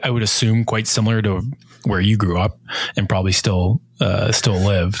 I would assume quite similar to where you grew up and probably still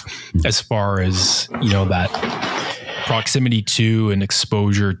live, as far as, that proximity to and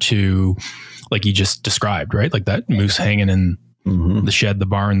exposure to, like you just described, right? Like that moose hanging in the shed, the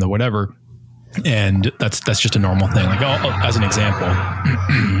barn, the whatever. And that's just a normal thing. Like, as an example,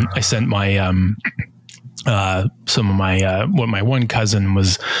 I sent my, some of my, what my one cousin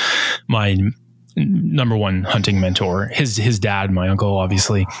was my number one hunting mentor, his dad, my uncle,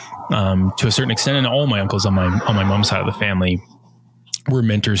 obviously, to a certain extent, and all my uncles on my mom's side of the family were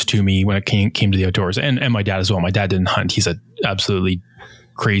mentors to me when it came to the outdoors, and my dad as well. My dad didn't hunt. He's a absolutely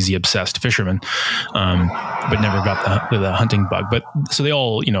crazy obsessed fisherman, but never got the hunting bug. But so they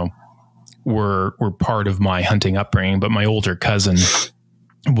all, were part of my hunting upbringing, but my older cousin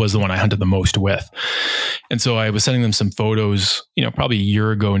was the one I hunted the most with. And so I was sending them some photos, probably a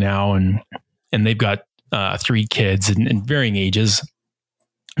year ago now, and they've got 3 kids in varying ages,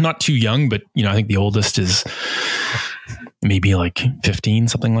 not too young, but I think the oldest is maybe like 15,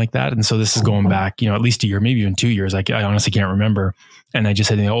 something like that. And so this is going back, at least a year, maybe even 2 years. I honestly can't remember. And I just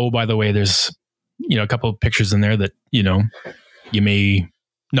said, oh, by the way, there's, a couple of pictures in there that, you may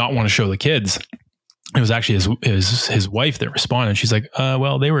not want to show the kids. It was actually his wife that responded. She's like,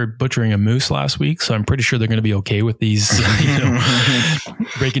 well, they were butchering a moose last week, so I'm pretty sure they're going to be okay with these,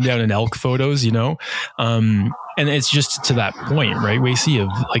 breaking down in elk photos, and it's just to that point, right? Wacey, of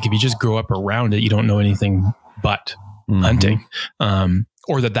like, if you just grow up around it, you don't know anything but hunting,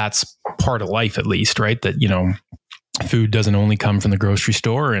 or that's part of life, at least, right? That, food doesn't only come from the grocery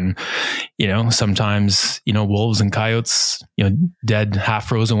store, and sometimes wolves and coyotes, dead half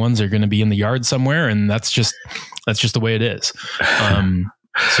frozen ones, are going to be in the yard somewhere, and that's just the way it is.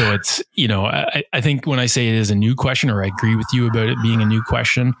 So it's, I think when I say it is a new question, or I agree with you about it being a new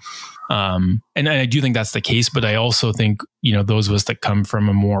question, and I do think that's the case, but I also think those of us that come from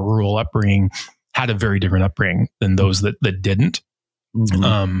a more rural upbringing had a very different upbringing than those that didn't.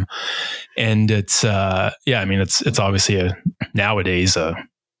 And it's, it's obviously nowadays a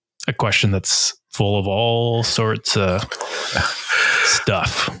question that's full of all sorts of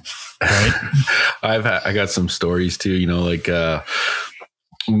stuff, right? I got some stories too, like,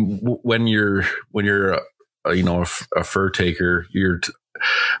 when you're a fur taker,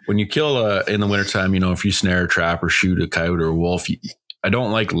 when you kill in the wintertime, if you snare a trap or shoot a coyote or a wolf, I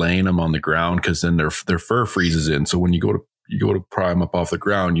don't like laying them on the ground, because then their fur freezes in. So when you go to pry them up off the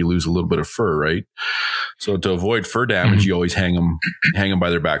ground, you lose a little bit of fur, right? So to avoid fur damage, you always hang them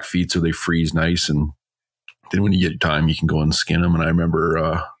by their back feet so they freeze nice. And then when you get time, you can go and skin them. And I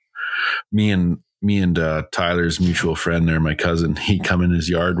remember me and Tyler's mutual friend there, my cousin, he come in his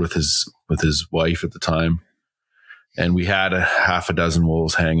yard with his wife at the time. And we had a half a dozen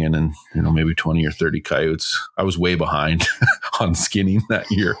wolves hanging, and maybe 20 or 30 coyotes. I was way behind on skinning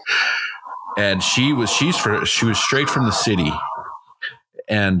that year. And she was straight from the city,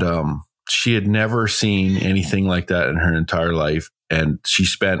 and she had never seen anything like that in her entire life. And she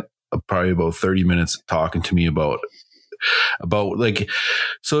spent probably about 30 minutes talking to me about like,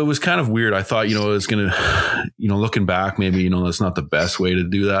 so it was kind of weird. I thought, it was going to, looking back, maybe, that's not the best way to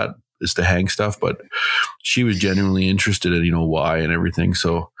do that, is to hang stuff, but she was genuinely interested in, why and everything.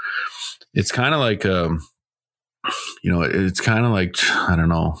 So it's kind of like, it's kind of like, I don't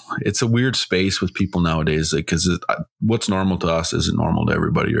know. It's a weird space with people nowadays, like, because what's normal to us isn't normal to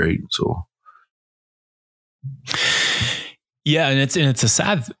everybody, right? So, yeah, and it's a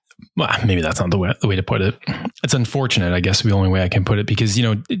sad. Well, maybe that's not the way to put it. It's unfortunate, I guess, the only way I can put it, because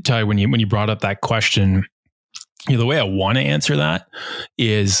Ty, when you brought up that question, the way I want to answer that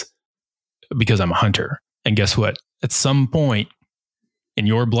is because I'm a hunter, and guess what? At some point in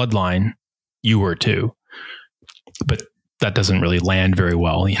your bloodline, you were too. But that doesn't really land very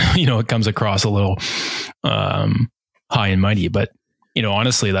well. It comes across a little high and mighty, but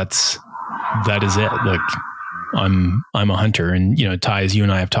honestly, that is it. Like I'm a hunter, and Ty, as you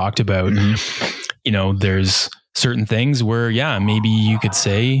and I have talked about, there's certain things where, maybe you could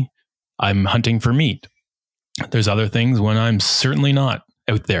say I'm hunting for meat. There's other things when I'm certainly not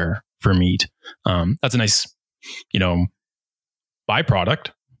out there for meat. That's a nice,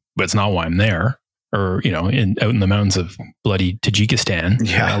 byproduct, but it's not why I'm there. Or, out in the mountains of bloody Tajikistan.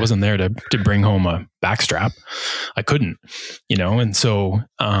 I wasn't there to bring home a backstrap. I couldn't, and so,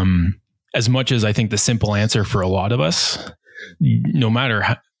 as much as I think the simple answer for a lot of us, no matter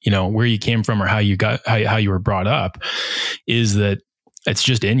how, where you came from or how you were brought up, is that it's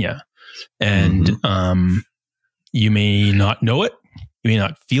just in you. And, you may not know it. You may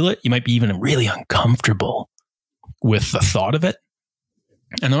not feel it. You might be even really uncomfortable with the thought of it.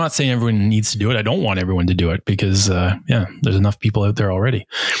 And I'm not saying everyone needs to do it. I don't want everyone to do it because, there's enough people out there already.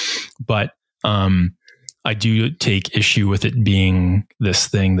 But I do take issue with it being this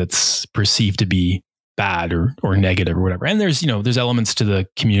thing that's perceived to be bad or negative or whatever. And there's elements to the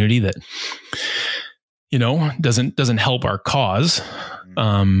community that, doesn't help our cause.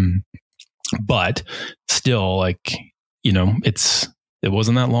 But still, it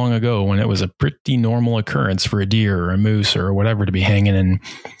wasn't that long ago when it was a pretty normal occurrence for a deer or a moose or whatever to be hanging in,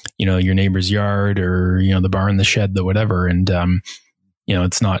 your neighbor's yard or, the barn, the shed, the whatever. And,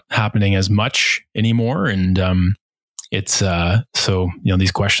 it's not happening as much anymore. And, so,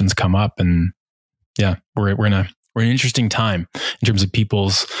 these questions come up, and we're in an interesting time in terms of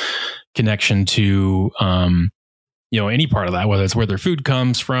people's connection to, any part of that, whether it's where their food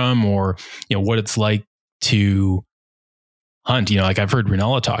comes from or, what it's like to hunt. I've heard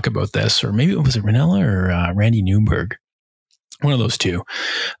Ranella talk about this, or maybe it was Ranella or Randy Newberg, one of those two.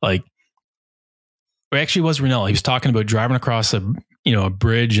 It actually was Ranella. He was talking about driving across a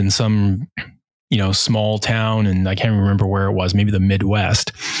bridge in some, small town, and I can't remember where it was, maybe the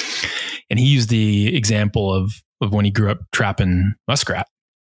Midwest. And he used the example of when he grew up trapping muskrat.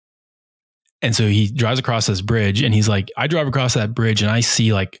 And so he drives across this bridge, and he's like, I drive across that bridge and I see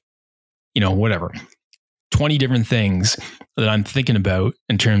 20 different things that I'm thinking about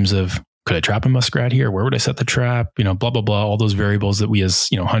in terms of, could I trap a muskrat here? Where would I set the trap? Blah, blah, blah, all those variables that we as,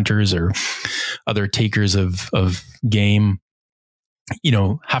 hunters or other takers of game,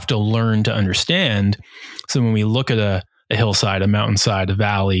 have to learn to understand. So when we look at a hillside, a mountainside, a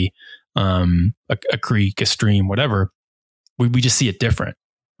valley, a creek, a stream, whatever, we just see it different.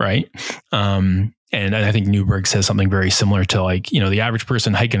 Right. And I think Newberg says something very similar to the average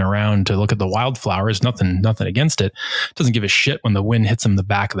person hiking around to look at the wildflowers, nothing against it, doesn't give a shit when the wind hits them in the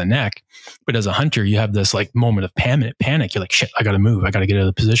back of the neck. But as a hunter, you have this moment of panic. You're like, shit, I got to move. I got to get out of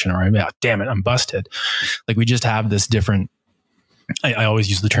the position, or damn it, I'm busted. We just have this different, I always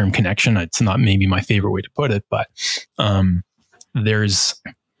use the term connection. It's not maybe my favorite way to put it, but there's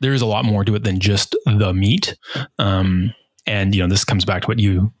a lot more to it than just the meat. And, this comes back to what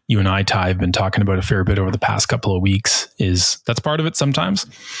you and I, Ty, have been talking about a fair bit over the past couple of weeks, is that's part of it sometimes.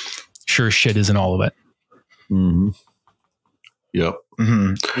 Sure, shit isn't all of it. Mm-hmm. Yep.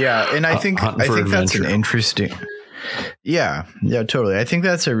 Mm-hmm. Yeah. And I think that's an interesting, yeah, totally. I think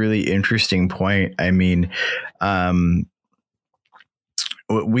that's a really interesting point. I mean,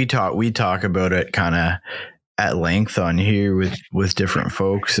 we talk about it kind of at length on here with different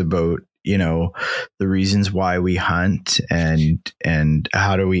folks about, the reasons why we hunt and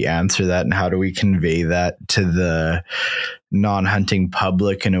how do we answer that, and how do we convey that to the non-hunting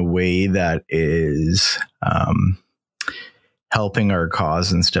public in a way that is helping our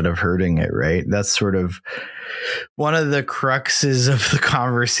cause instead of hurting it, right? That's sort of one of the cruxes of the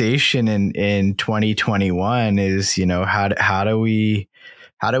conversation in 2021 is, how do we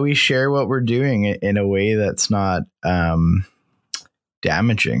share what we're doing in a way that's not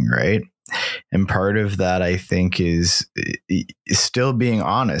damaging, right? And part of that, I think, is still being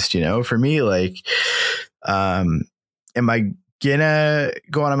honest. For me, am I gonna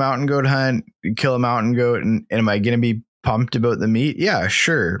go on a mountain goat hunt, kill a mountain goat, and am I gonna be pumped about the meat? Yeah,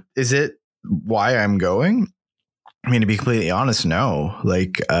 sure. Is it why I'm going? I mean, to be completely honest, no.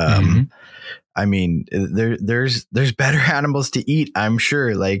 I mean, there's better animals to eat, I'm sure.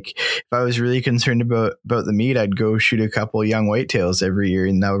 If I was really concerned about the meat, I'd go shoot a couple young whitetails every year,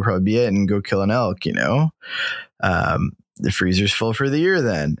 and that would probably be it, and go kill an elk, the freezer's full for the year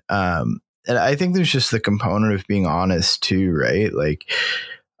then. And I think there's just the component of being honest too, right?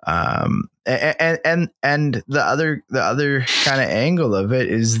 And the other kind of angle of it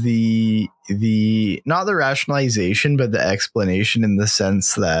is the not the rationalization, but the explanation, in the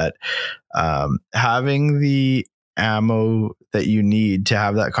sense that having the ammo that you need to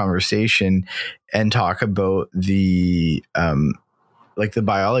have that conversation and talk about the like the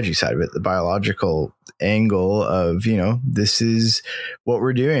biology side of it, the biological angle of, this is what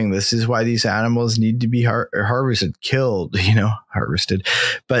we're doing. This is why these animals need to be harvested, killed, harvested.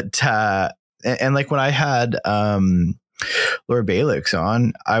 But, and like when I had Laura Balix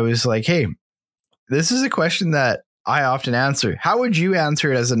on, I was like, hey, this is a question that I often answer. How would you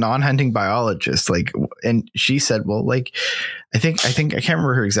answer it as a non-hunting biologist? Like, and she said, well, like, I think I can't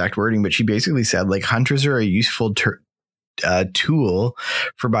remember her exact wording, but she basically said, like, hunters are a useful tool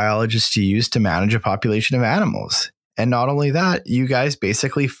for biologists to use to manage a population of animals. And not only that, you guys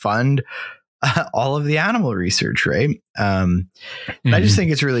basically fund all of the animal research, right? And I just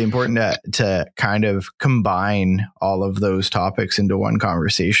think it's really important to kind of combine all of those topics into one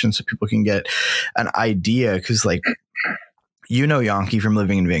conversation so people can get an idea. Because, like, Janke, from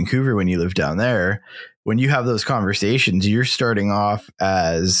living in Vancouver, when you live down there, when you have those conversations, you're starting off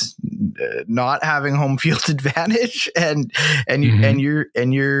as not having home field advantage, and you're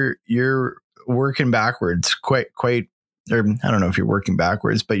working backwards quite, or I don't know if you're working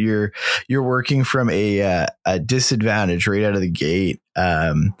backwards, but you're working from a disadvantage right out of the gate.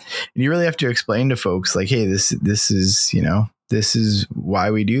 And you really have to explain to folks, like, hey, this is, this is why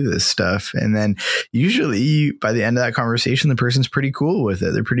we do this stuff. And then usually by the end of that conversation, the person's pretty cool with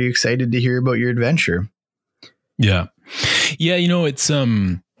it. They're pretty excited to hear about your adventure. Yeah. Yeah. It's,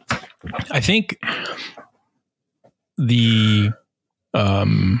 I think the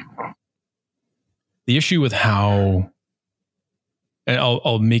issue with how, and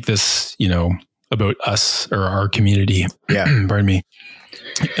I'll make this, about us or our community. Yeah. Pardon me.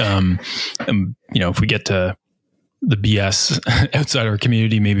 If we get to the BS outside our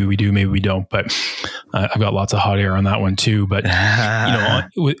community, maybe we do, maybe we don't, but I've got lots of hot air on that one too. But,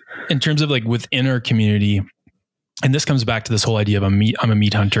 in terms of like within our community, and this comes back to this whole idea of I'm a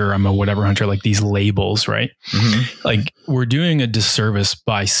meat hunter, I'm a whatever hunter, like these labels, right? Mm-hmm. Like, we're doing a disservice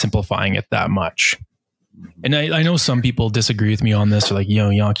by simplifying it that much. And I know some people disagree with me on this. They're like,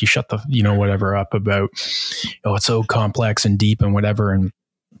 Janke, shut the, whatever up about, it's so complex and deep and whatever. And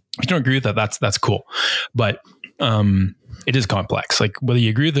if you don't agree with that, that's cool. But it is complex. Like, whether you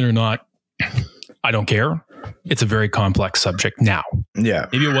agree with it or not, I don't care. It's a very complex subject now. Yeah.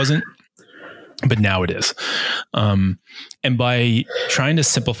 Maybe it wasn't, but now it is. And by trying to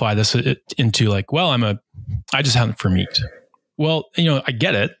simplify this into like, well, I just hunt for meat. Well, I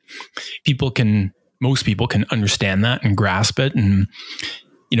get it. Most people can understand that and grasp it. And,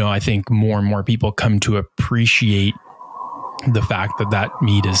 I think more and more people come to appreciate the fact that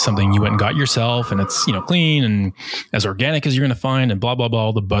meat is something you went and got yourself, and it's, clean and as organic as you're going to find, and blah, blah, blah,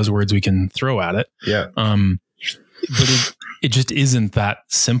 all the buzzwords we can throw at it. Yeah. But it just isn't that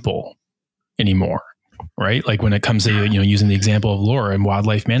simple anymore. Right. Like, when it comes to, using the example of Laura and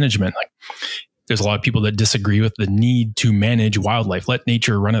wildlife management, like, there's a lot of people that disagree with the need to manage wildlife, let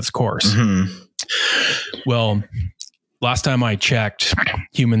nature run its course. Mm-hmm. Well, last time I checked,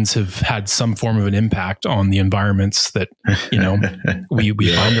 humans have had some form of an impact on the environments that, we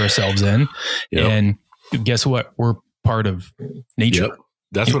find ourselves in. Yep. And guess what? We're part of nature. Yep.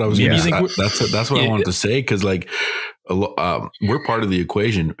 That's what I was going to say. That's what I wanted to say. Cause like, we're part of the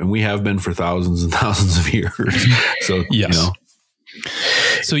equation, and we have been for thousands and thousands of years. So, yes.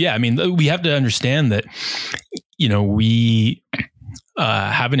 So yeah, we have to understand that, we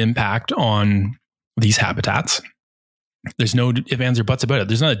have an impact on these habitats. There's no ifs, ands, or buts about it.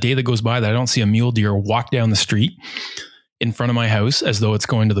 There's not a day that goes by that I don't see a mule deer walk down the street in front of my house as though it's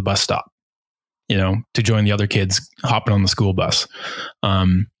going to the bus stop, to join the other kids hopping on the school bus.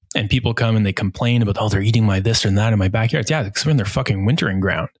 And people come and they complain about, they're eating my this and that in my backyard. Yeah, because we're in their fucking wintering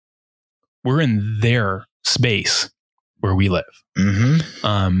ground. We're in their space where we live.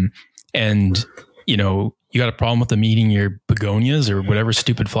 Mm-hmm. And, you got a problem with them eating your begonias or whatever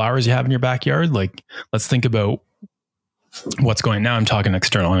stupid flowers you have in your backyard. Like, let's think about what's going now. I'm talking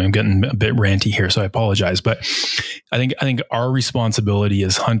external. I'm getting a bit ranty here, so I apologize. But I think our responsibility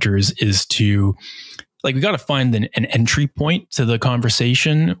as hunters is to, like, we got to find an entry point to the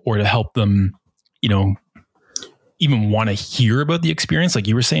conversation, or to help them, even want to hear about the experience. Like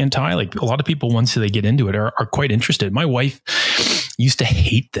you were saying, Ty, like, a lot of people, once they get into it, are quite interested. My wife used to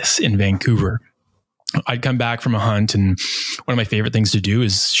hate this in Vancouver. I'd come back from a hunt, and one of my favorite things to do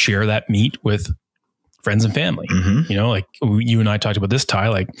is share that meat with friends and family. Mm-hmm. Like you and I talked about this, Ty.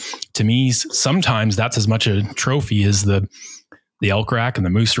 Like, to me, sometimes that's as much a trophy as the elk rack and the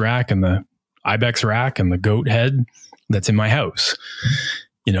moose rack and the ibex rack and the goat head that's in my house,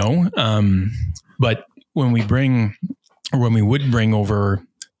 you know? But when we would bring over,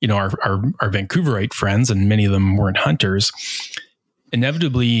 you know, our Vancouverite friends, and many of them weren't hunters,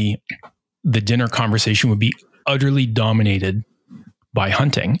 inevitably the dinner conversation would be utterly dominated by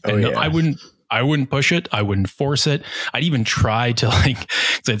hunting. And I wouldn't push it. I wouldn't force it. I'd even try to cause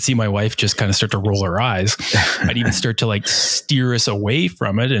I'd see my wife just kind of start to roll her eyes. I'd even start to steer us away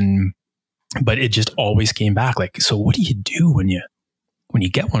from it. But it just always came back. So what do you do when you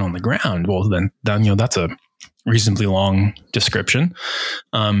get one on the ground? Well, then, you know, that's a reasonably long description.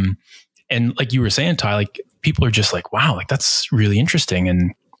 And like you were saying, Ty, people are just wow, that's really interesting.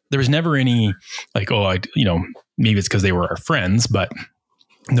 And there was never any you know, maybe it's because they were our friends, but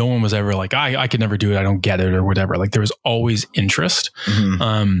no one was ever I could never do it. I don't get it or whatever. There was always interest.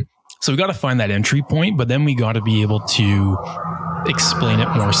 Mm-hmm. So we got to find that entry point, but then we got to be able to explain it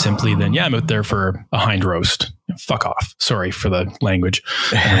more simply than, I'm out there for a hind roast. Fuck off. Sorry for the language.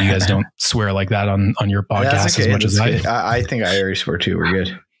 I know you guys don't swear like that on your podcast as much as I think I already swear too. We're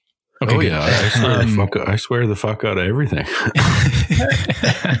good. Okay, good. Yeah, I swear the fuck out of everything.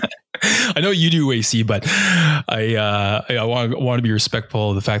 I know you do, Wacey, but I want to be respectful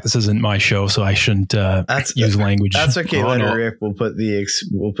of the fact this isn't my show, so I shouldn't use language. That's okay. Let it rip. We'll put the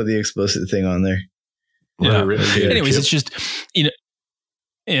explicit thing on there. Yeah. Anyways, it's just, you know,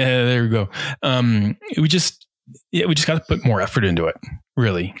 yeah, there we go. We just got to put more effort into it,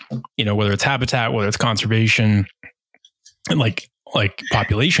 really. You know, whether it's habitat, whether it's conservation, and like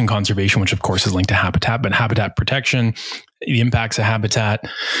population conservation, which of course is linked to habitat, but habitat protection, the impacts of habitat,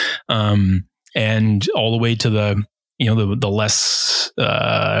 and all the way to the, you know, the less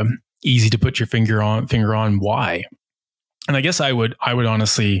easy to put your finger on why. And I guess I would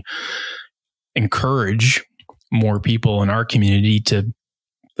honestly encourage more people in our community to,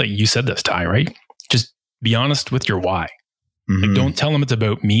 like you said this, Ty, right? Just be honest with your why. Mm-hmm. Don't tell them it's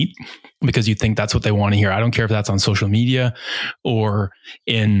about meat because you think that's what they want to hear. I don't care if that's on social media or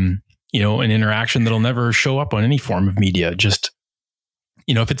in, you know, an interaction that'll never show up on any form of media. Just,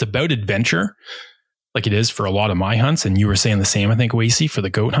 you know, if it's about adventure, like it is for a lot of my hunts, and you were saying the same, I think, Wacey, for the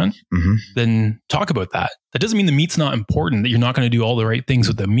goat hunt, mm-hmm. then talk about that. That doesn't mean the meat's not important, that you're not going to do all the right things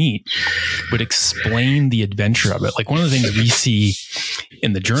with the meat, but explain the adventure of it. Like one of the things we see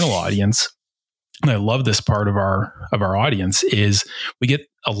in the journal audience, and I love this part of our audience, is we get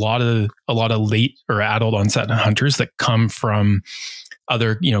a lot of late or adult onset hunters that come from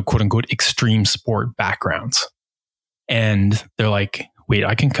other, you know, quote unquote extreme sport backgrounds. And they're like, wait,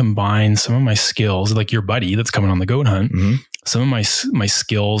 I can combine some of my skills, like your buddy that's coming on the goat hunt, mm-hmm. some of my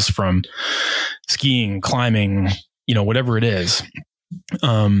skills from skiing, climbing, you know, whatever it is.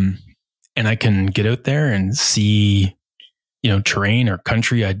 And I can get out there and see, you know, terrain or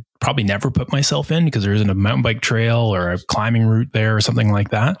country I'd probably never put myself in because there isn't a mountain bike trail or a climbing route there or something like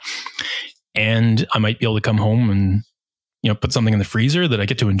that. And I might be able to come home and, you know, put something in the freezer that I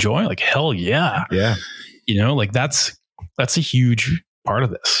get to enjoy. Like, hell yeah. Yeah. You know, like that's a huge part of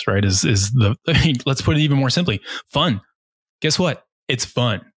this, right? Let's put it even more simply, fun. Guess what? It's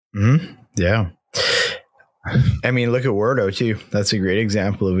fun. Mm-hmm. Yeah. I mean, look at Wardo too. That's a great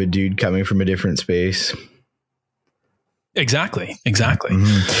example of a dude coming from a different space. Exactly.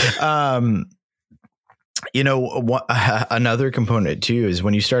 Mm-hmm. You know, another component too is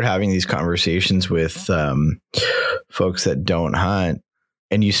when you start having these conversations with folks that don't hunt,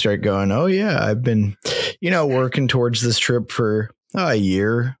 and you start going, "Oh yeah, I've been, you know, working towards this trip for a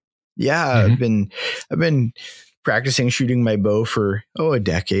year. Yeah, mm-hmm. I've been practicing shooting my bow for a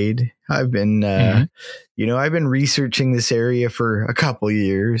decade. I've been, mm-hmm. you know, I've been researching this area for a couple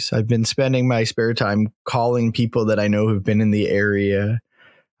years. I've been spending my spare time calling people that I know who've been in the area.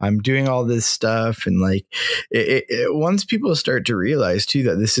 I'm doing all this stuff." And like, once people start to realize too,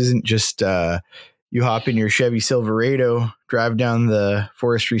 that this isn't just, you hop in your Chevy Silverado, drive down the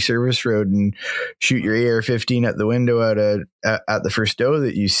Forestry Service Road and shoot your AR-15 at the window at the first doe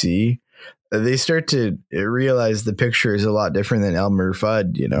that you see, they start to realize the picture is a lot different than Elmer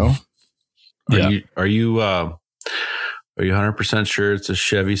Fudd, you know? Are you 100% sure it's a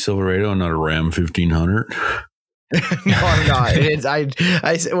Chevy Silverado and not a Ram 1500? No, I'm not.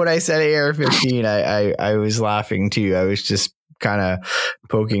 When I said AR-15, I was laughing too. I was just kind of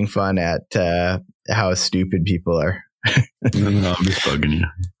poking fun at how stupid people are. No, I'm just bugging you.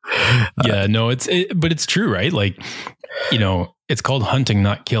 Yeah, no, but it's true, right? Like, you know, it's called hunting,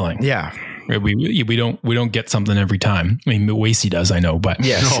 not killing. Yeah. Right? We don't get something every time. I mean, Wacey does, I know, but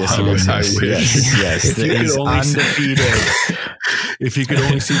yes, yes, it's undefeated. If you could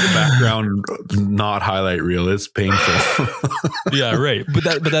only see the background, not highlight reel, it's painful. Yeah, right. But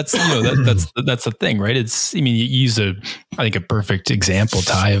that's that's the thing, right? It's, I mean, you use I think a perfect example,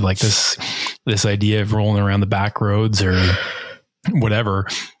 Ty, of like this idea of rolling around the back roads or whatever,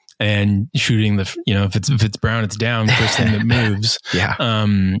 and shooting if it's brown, it's down, first thing that moves. Yeah.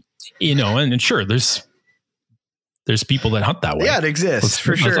 And sure, there's people that hunt that way. Yeah, it exists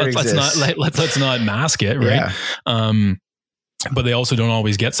for sure. Let's not mask it, right? Yeah. But they also don't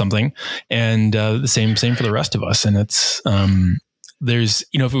always get something, and the same for the rest of us. And it's there's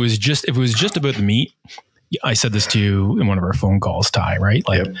if it was just about the meat, I said this to you in one of our phone calls, Ty, right?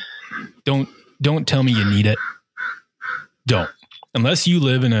 Like, don't tell me you need it. Don't, unless you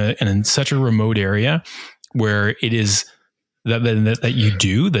live in such a remote area where it is that you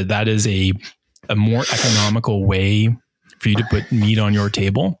do that is a more economical way for you to put meat on your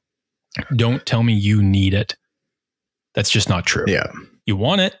table. Don't tell me you need it. That's just not true. Yeah. You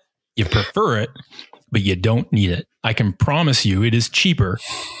want it, you prefer it, but you don't need it. I can promise you it is cheaper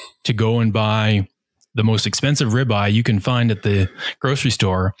to go and buy the most expensive ribeye you can find at the grocery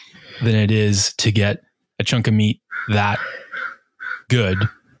store than it is to get a chunk of meat that good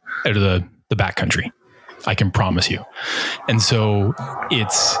out of the backcountry. I can promise you. And so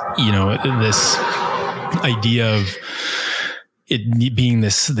it's, this idea of it being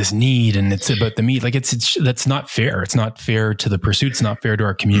this need, and it's about the meat. Like that's not fair. It's not fair to the pursuit. It's not fair to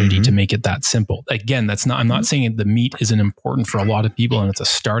our community to make it that simple. Again, I'm not saying the meat isn't important for a lot of people, and it's a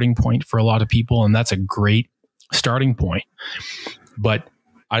starting point for a lot of people. And that's a great starting point. But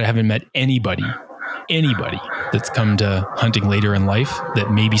I haven't met anybody that's come to hunting later in life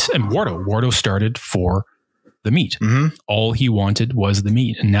that maybe, and Wardo started for the meat. Mm-hmm. All he wanted was the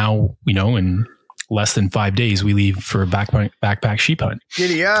meat. And now, in less than 5 days, we leave for a backpack sheep hunt.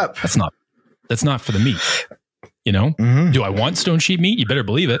 Giddy up. That's not for the meat. Mm-hmm. Do I want stone sheep meat? You better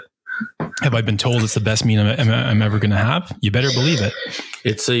believe it. Have I been told it's the best meat I'm ever going to have? You better believe it.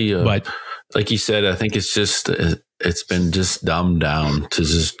 It's but like you said, I think it's just, it's been just dumbed down to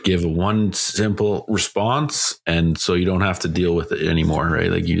just give one simple response. And so you don't have to deal with it anymore,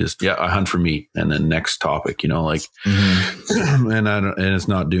 right? Like you just, I hunt for meat, and then next topic, mm-hmm. and it's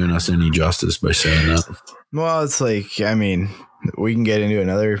not doing us any justice by saying that. Well, it's like, I mean, we can get into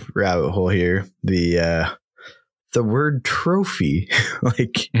another rabbit hole here. The word trophy,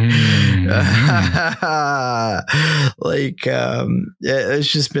 it's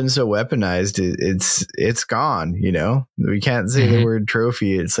just been so weaponized. It's gone. We can't say the word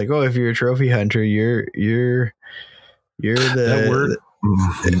trophy. It's like, oh, if you're a trophy hunter, you're the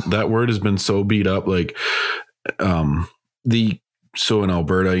that word has been so beat up. Like, so in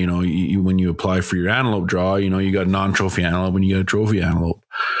Alberta, you when you apply for your antelope draw, you got non-trophy antelope and you got a trophy antelope.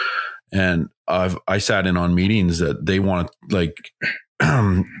 And I sat in on meetings that they want to,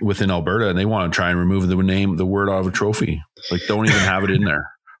 within Alberta, and they want to try and remove the word out of a trophy. Like, don't even have it in there.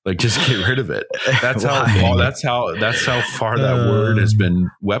 Like, just get rid of it. That's how far that word has been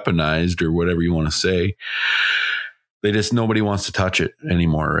weaponized, or whatever you want to say. Nobody wants to touch it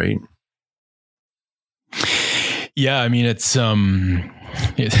anymore, right? Yeah, I mean, it's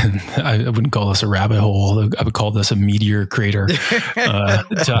I wouldn't call this a rabbit hole. I would call this a meteor crater.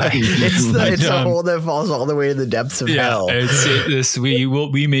 It's a hole that falls all the way to the depths of hell.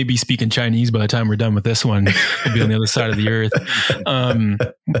 We may be speaking Chinese by the time we're done with this one. We'll be on the other side of the earth.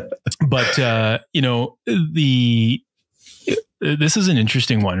 This is an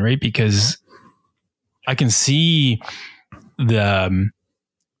interesting one, right? Because I can see the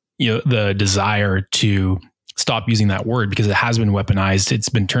desire to stop using that word, because it has been weaponized. It's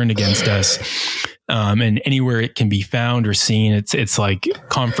been turned against us. And anywhere it can be found or seen, it's like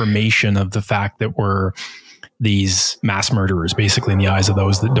confirmation of the fact that we're these mass murderers, basically, in the eyes of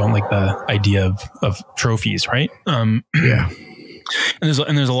those that don't like the idea of trophies. Right. Yeah. And there's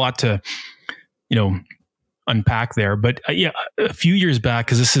a lot to, unpack there, but a few years back,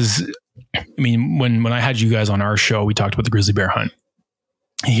 cause this is, when I had you guys on our show, we talked about the grizzly bear hunt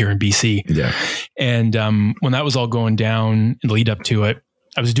here in BC. Yeah. And when that was all going down in the lead up to it,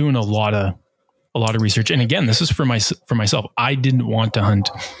 I was doing a lot of research. And again, this is for myself. I didn't want to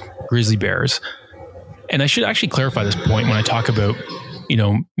hunt grizzly bears. And I should actually clarify this point when I talk about,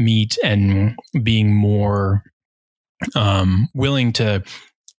 meat and being more willing to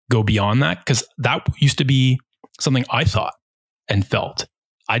go beyond that, because that used to be something I thought and felt.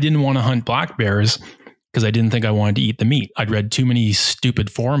 I didn't want to hunt black bears because I didn't think I wanted to eat the meat. I'd read too many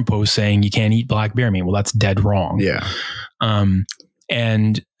stupid forum posts saying you can't eat black bear meat. Well, that's dead wrong. Yeah.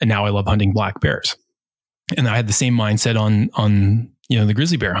 And now I love hunting black bears. And I had the same mindset on the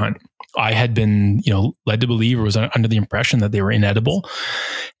grizzly bear hunt. I had been, led to believe or was under the impression that they were inedible,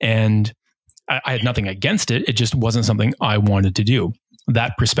 and I had nothing against it. It just wasn't something I wanted to do.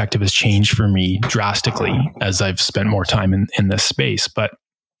 That perspective has changed for me drastically as I've spent more time in this space. But,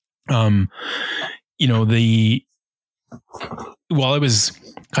 while I was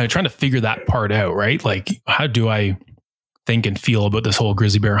kind of trying to figure that part out, right? Like, how do I think and feel about this whole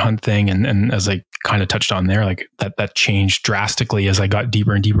grizzly bear hunt thing? And as I kind of touched on there, like that changed drastically as I got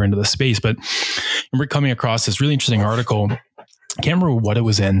deeper and deeper into the space. But I remember coming across this really interesting article. I can't remember what it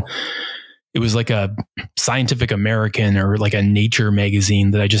was in. It was like a Scientific American or like a Nature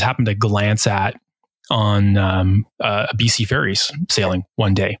magazine that I just happened to glance at on a BC ferries sailing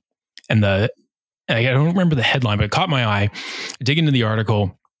one day. And I don't remember the headline, but it caught my eye. I dig into the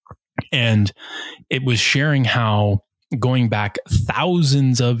article, and it was sharing how going back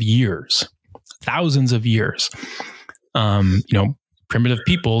thousands of years, primitive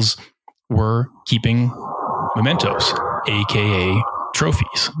peoples were keeping mementos, AKA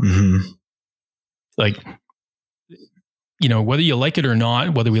trophies. Mm-hmm. Like, whether you like it or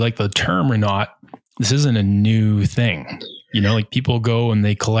not, whether we like the term or not, this isn't a new thing. Like people go and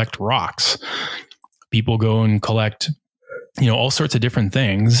they collect rocks. People go and collect, all sorts of different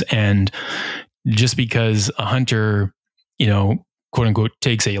things. And just because a hunter, quote unquote,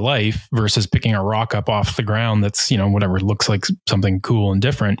 takes a life versus picking a rock up off the ground that's, whatever looks like something cool and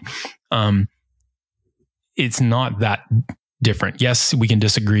different, it's not that different. Yes, we can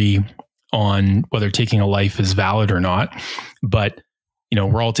disagree on whether taking a life is valid or not, but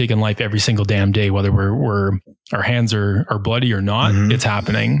we're all taking life every single damn day, whether we're our hands are bloody or not. Mm-hmm. It's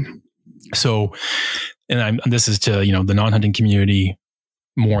happening. So, this is to the non-hunting community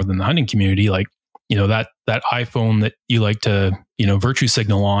more than the hunting community. Like that iPhone that you like to virtue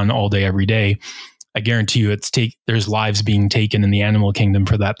signal on all day every day. I guarantee you, there's lives being taken in the animal kingdom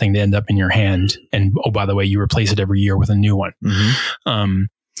for that thing to end up in your hand. And oh, by the way, you replace it every year with a new one. Mm-hmm.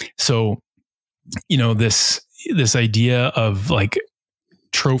 So, this idea of like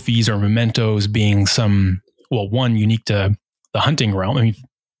trophies or mementos being one, unique to the hunting realm. I mean,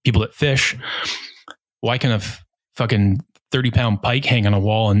 people that fish, why can a fucking 30-pound pike hang on a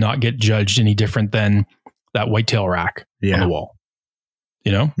wall and not get judged any different than that whitetail rack on the wall?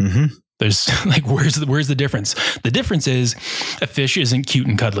 Mm-hmm. There's like, where's the difference? The difference is a fish isn't cute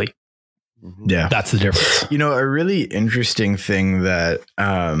and cuddly. Yeah. That's the difference. A really interesting thing that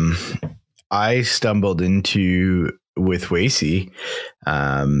I stumbled into with Wacey,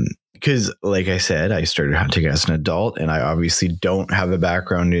 because like I said, I started hunting as an adult, and I obviously don't have a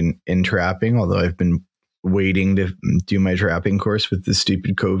background in trapping, although I've been waiting to do my trapping course with the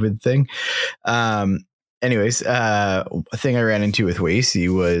stupid COVID thing. Anyways, a thing I ran into with Wacey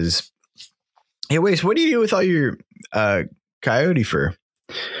was, hey, Wace, what do you do with all your coyote fur?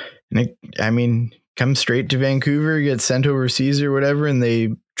 And come straight to Vancouver, get sent overseas or whatever, and they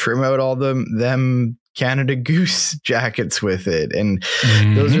trim out all them Canada Goose jackets with it. And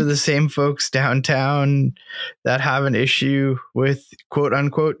mm-hmm. those are the same folks downtown that have an issue with quote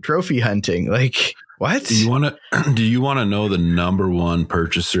unquote trophy hunting. Like, what? Do you want to know the number one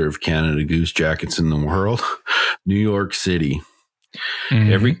purchaser of Canada Goose jackets in the world? New York City.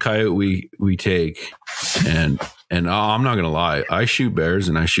 Mm-hmm. Every coyote we take, and I'm not going to lie, I shoot bears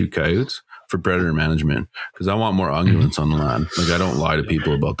and I shoot coyotes for predator management because I want more ungulates on the land. Like, I don't lie to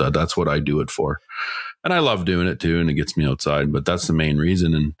people about that. That's what I do it for. And I love doing it too, and it gets me outside, but that's the main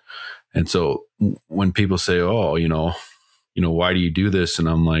reason. And so when people say, oh, why do you do this? And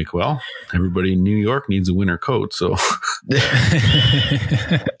I'm like, well, everybody in New York needs a winter coat. So,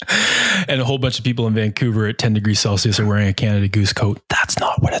 and a whole bunch of people in Vancouver at 10 degrees Celsius are wearing a Canada Goose coat. That's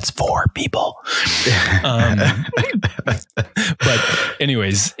not what it's for, people. But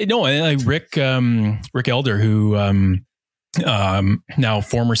anyways, Rick Elder, who, now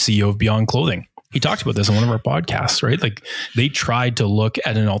former CEO of Beyond Clothing, he talked about this on one of our podcasts, right? Like, they tried to look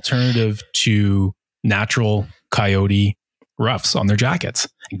at an alternative to natural coyote ruffs on their jackets.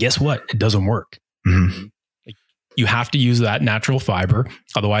 And guess what? It doesn't work. Mm-hmm. You have to use that natural fiber.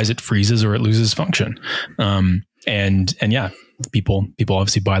 Otherwise it freezes or it loses function. And yeah, people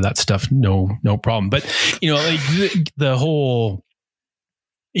obviously buy that stuff. No problem. But the whole,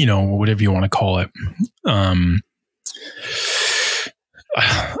 whatever you want to call it. I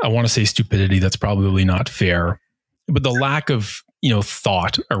want to say stupidity. That's probably not fair, but the lack of,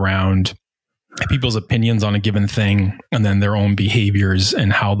 thought around people's opinions on a given thing and then their own behaviors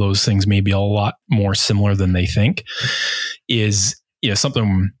and how those things may be a lot more similar than they think is,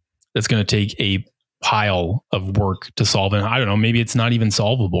 something that's going to take a pile of work to solve. And I don't know, maybe it's not even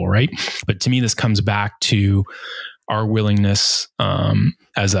solvable, right? But to me, this comes back to our willingness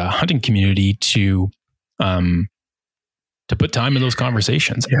as a hunting community to put time in those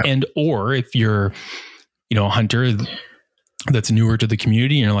conversations. Yeah. And or if you're, a hunter that's newer to the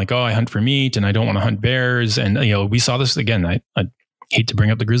community and you're like, oh, I hunt for meat and I don't want to hunt bears. And, we saw this again. I hate to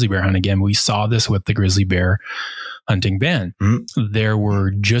bring up the grizzly bear hunt again. We saw this with the grizzly bear hunting ban. Mm-hmm. There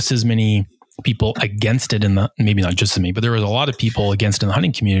were just as many people against it maybe not just as many, but there was a lot of people against it in the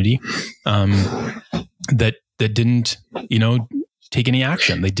hunting community that didn't, take any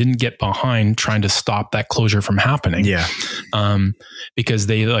action. They didn't get behind trying to stop that closure from happening. Yeah. Because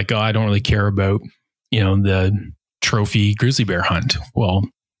they like, oh, I don't really care about, the trophy grizzly bear hunt. Well,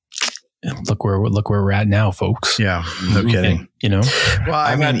 look where we're at now, folks. Yeah. No kidding. And, well,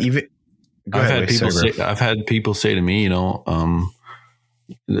 I've had people say to me,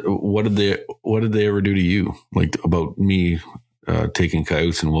 what did they ever do to you? Like about me taking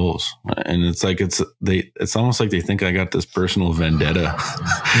coyotes and wolves, and it's like it's almost like they think I got this personal vendetta,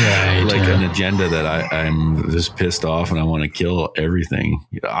 an agenda that I'm just pissed off and I want to kill everything.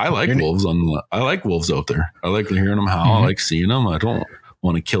 I like wolves out there. I like hearing them howl. Mm-hmm. I like seeing them. I don't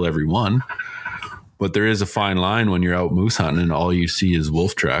want to kill everyone, but there is a fine line when you're out moose hunting and all you see is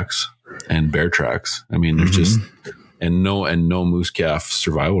wolf tracks and bear tracks. I mean, there's just no moose calf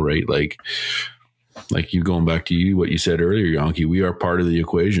survival rate. Like you going back to what you said earlier, Janke, we are part of the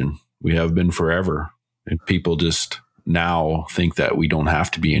equation. We have been forever. And people just now think that we don't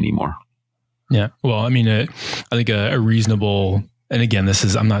have to be anymore. Yeah. Well, I mean, I think a reasonable, and again,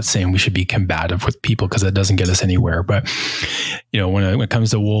 I'm not saying we should be combative with people because that doesn't get us anywhere. But, when it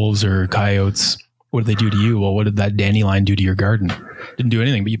comes to wolves or coyotes, what did they do to you? Well, what did that dandelion do to your garden? Didn't do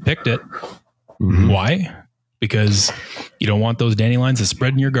anything, but you picked it. Mm-hmm. Why? Because you don't want those dandelions to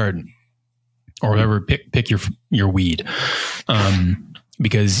spread in your garden. Or whatever, pick your weed,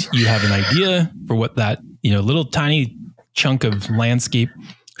 because you have an idea for what that little tiny chunk of landscape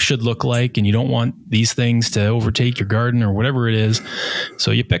should look like, and you don't want these things to overtake your garden or whatever it is,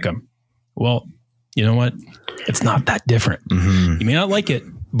 so you pick them. Well, you know what? It's not that different. Mm-hmm. You may not like it,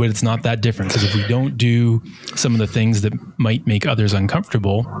 but it's not that different, because if we don't do some of the things that might make others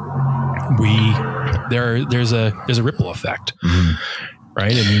uncomfortable, there's a ripple effect. Mm-hmm.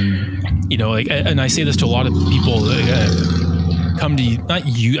 Right. I mean, and I say this to a lot of people come to not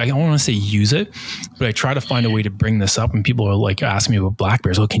you. I don't want to say use it, but I try to find a way to bring this up. And people are like, ask me about black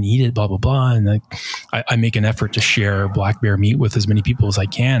bears. Oh, can you eat it? Blah, blah, blah. And I make an effort to share black bear meat with as many people as I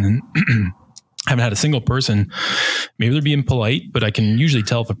can. And I haven't had a single person, maybe they're being polite, but I can usually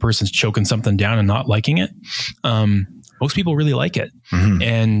tell if a person's choking something down and not liking it. Most people really like it. Mm-hmm.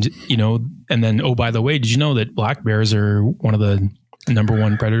 And, and then, oh, by the way, did you know that black bears are one of the number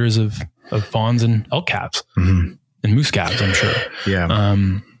one predators of fawns and elk calves and moose calves, I'm sure. Yeah.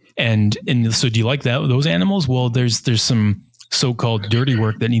 And so do you like those animals? Well, there's some so-called dirty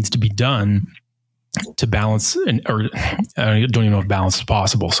work that needs to be done to balance, or I don't even know if balance is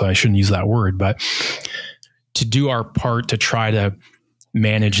possible, so I shouldn't use that word, but to do our part to try to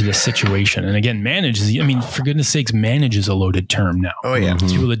manage this situation. And again, for goodness sakes, manage is a loaded term now. Oh yeah.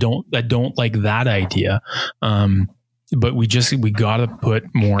 People that don't like that idea. But we got to put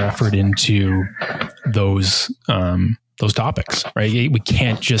more effort into those topics, right? We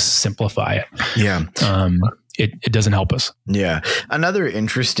can't just simplify it. Yeah. It doesn't help us. Yeah. Another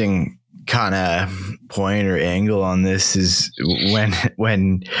interesting kind of point or angle on this is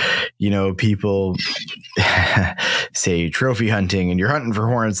when people say trophy hunting and you're hunting for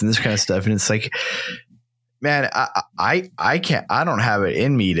horns and this kind of stuff. And it's like, man, I can't, I don't have it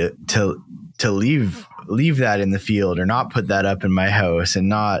in me to leave that in the field or not put that up in my house and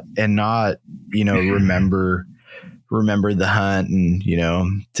not remember the hunt and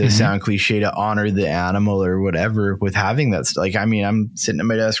to sound cliche, to honor the animal or whatever with having that like, I mean, I'm sitting at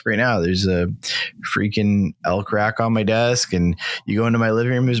my desk right now, there's a freaking elk rack on my desk, and you go into my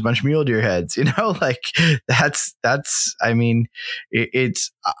living room, there's a bunch of mule deer heads, like that's I mean,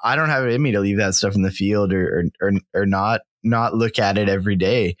 it's I don't have it in me to leave that stuff in the field or not look at it every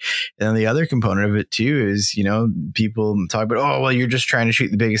day. And then the other component of it too is, people talk about, oh, well, you're just trying to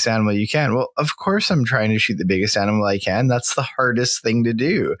shoot the biggest animal you can. Well, of course I'm trying to shoot the biggest animal I can. That's the hardest thing to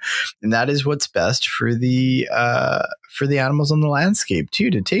do. And that is what's best for the animals on the landscape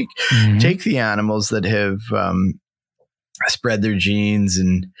too, to take the animals that have, spread their genes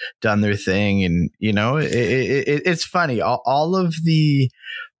and done their thing. And, it's funny. All of the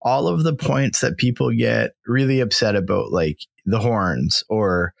points that people get really upset about, like the horns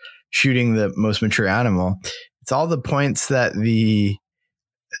or shooting the most mature animal, it's all the points that the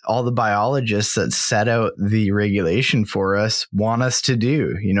all the biologists that set out the regulation for us want us to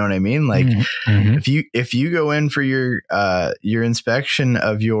do. You know what I mean? Like if you go in for your inspection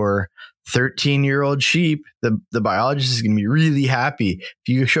of your 13-year-old sheep, the biologist is going to be really happy. If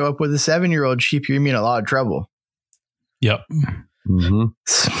you show up with a 7-year-old sheep, you're going to be in a lot of trouble. Yep.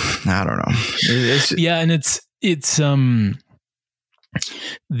 I don't know. And it's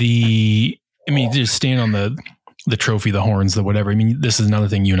just staying on the trophy, the horns, the whatever. I mean, this is another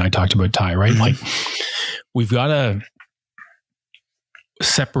thing you and I talked about, Ty, right? Like we've got to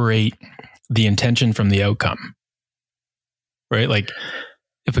separate the intention from the outcome, right? Like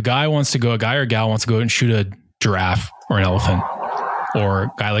if a guy or gal wants to go out and shoot a giraffe or an elephant, or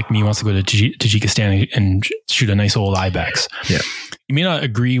a guy like me wants to go to Tajikistan and shoot a nice old ibex. Yeah. You may not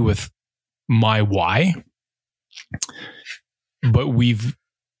agree with my why, but we've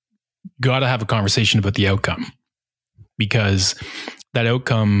got to have a conversation about the outcome, because that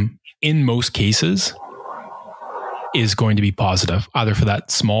outcome in most cases is going to be positive, either for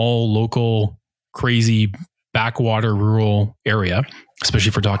that small, local, crazy backwater rural area, especially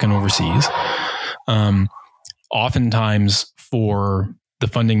if we're talking overseas. Oftentimes for the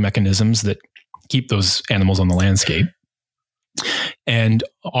funding mechanisms that keep those animals on the landscape, and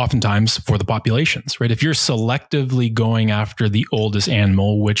oftentimes for the populations, right? If you're selectively going after the oldest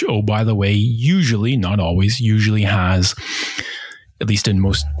animal, which, oh, by the way, usually, not always, usually has, at least in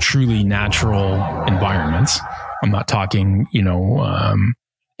most truly natural environments, I'm not talking,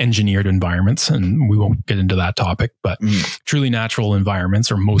 engineered environments, and we won't get into that topic, but truly natural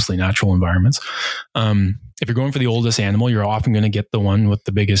environments, or mostly natural environments. If you're going for the oldest animal, you're often going to get the one with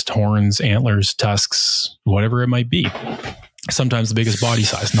the biggest horns, antlers, tusks, whatever it might be. Sometimes the biggest body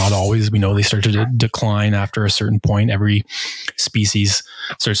size, not always. We know they start to decline after a certain point. Every species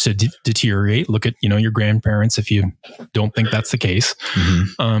starts to deteriorate. Look at, your grandparents if you don't think that's the case.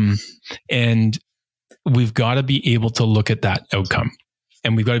 And we've got to be able to look at that outcome.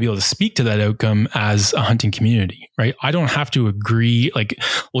 And we've got to be able to speak to that outcome as a hunting community, right? I don't have to agree. Like,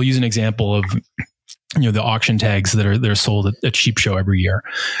 we'll use an example of, the auction tags that are sold at Sheep Show every year.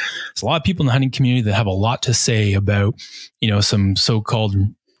 There's a lot of people in the hunting community that have a lot to say about, some so-called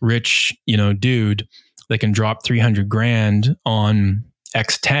rich, dude that can drop 300 grand on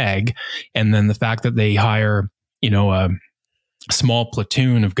X tag. And then the fact that they hire, a small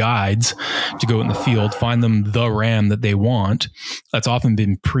platoon of guides to go in the field, find them the ram that they want. That's often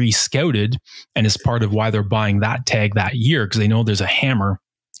been pre-scouted and is part of why they're buying that tag that year, because they know there's a hammer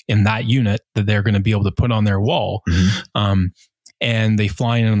in that unit that they're going to be able to put on their wall. And they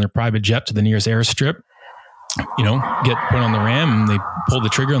fly in on their private jet to the nearest airstrip, get put on the ram, and they pull the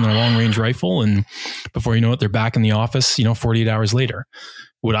trigger on their long range rifle. And before you know it, they're back in the office, 48 hours later.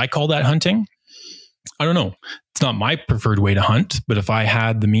 Would I call that hunting? I don't know. It's not my preferred way to hunt, but if I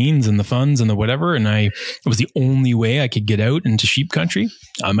had the means and the funds and the whatever, and it was the only way I could get out into sheep country,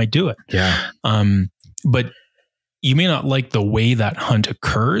 I might do it. Yeah. But you may not like the way that hunt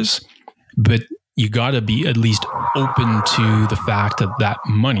occurs, but you got to be at least open to the fact that that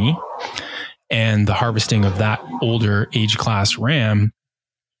money and the harvesting of that older age class ram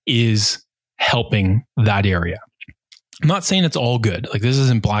is helping that area. I'm not saying it's all good. Like, this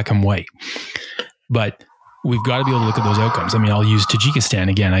isn't black and white, but we've got to be able to look at those outcomes. I mean, I'll use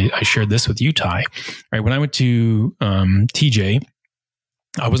Tajikistan again. I shared this with you, Ty, right? When I went to TJ,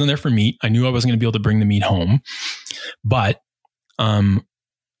 I wasn't there for meat. I knew I wasn't going to be able to bring the meat home, but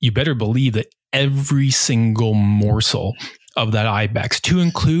you better believe that every single morsel of that ibex, to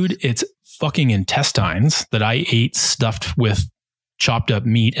include its fucking intestines that I ate stuffed with chopped up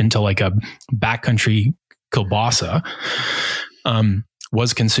meat into like a backcountry kielbasa,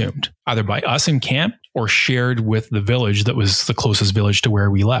 was consumed either by us in camp or shared with the village that was the closest village to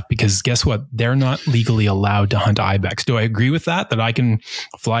where we left. Because guess what? They're not legally allowed to hunt ibex. Do I agree with that? That I can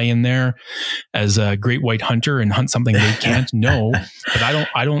fly in there as a great white hunter and hunt something they can't? No, but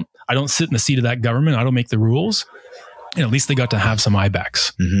I don't sit in the seat of that government. I don't make the rules. And at least they got to have some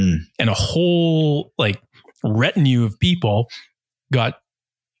ibex, and a whole like retinue of people got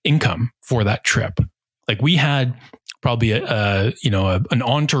income for that trip. Like, we had probably an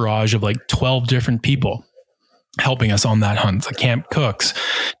entourage of like 12 different people helping us on that hunt. The camp cooks,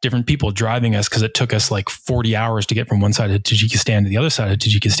 different people driving us, because it took us like 40 hours to get from one side of Tajikistan to the other side of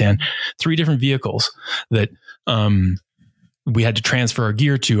Tajikistan. 3 different vehicles that we had to transfer our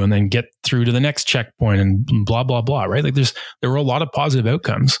gear to and then get through to the next checkpoint and blah, blah, blah, right? Like, there were a lot of positive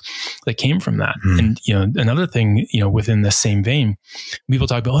outcomes that came from that. And, another thing, within the same vein, people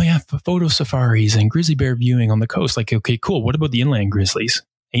talk about, photo safaris and grizzly bear viewing on the coast. Like, okay, cool. What about the inland grizzlies?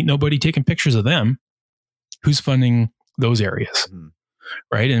 Ain't nobody taking pictures of them. Who's funding those areas?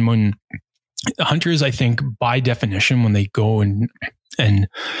 right? And when hunters, I think by definition, when they go and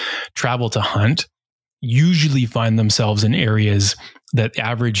travel to hunt, usually find themselves in areas that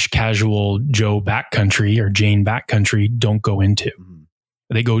average casual Joe backcountry or Jane backcountry don't go into.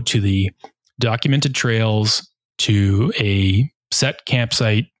 They go to the documented trails, to a set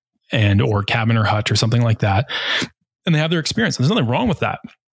campsite and or cabin or hut or something like that, and they have their experience. There's nothing wrong with that.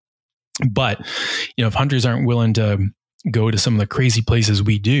 But, you know, if hunters aren't willing to go to some of the crazy places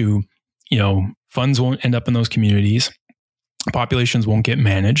we do, you know, funds won't end up in those communities. Populations won't get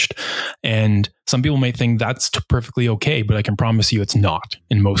managed. And some people may think that's perfectly okay, but I can promise you it's not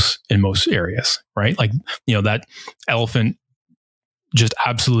in most areas, right? Like, you know, that elephant just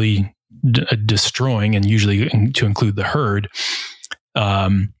absolutely destroying, and usually to include the herd, a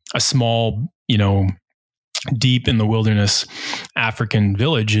small, you know, deep in the wilderness African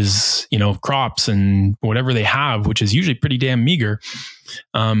village is, you know, crops and whatever they have, which is usually pretty damn meager.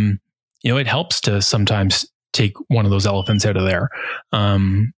 You know, it helps to sometimes take one of those elephants out of there.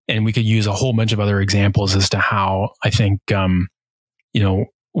 And we could use a whole bunch of other examples as to how I think, you know,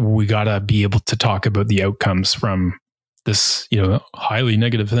 we got to be able to talk about the outcomes from this, you know, highly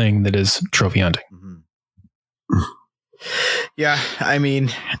negative thing that is trophy hunting. Yeah. I mean,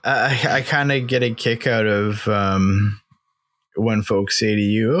 I kind of get a kick out of, when folks say to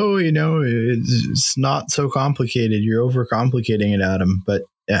you, oh, you know, it's not so complicated. You're overcomplicating it, Adam. But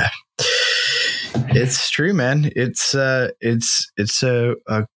yeah, it's true, man. It's a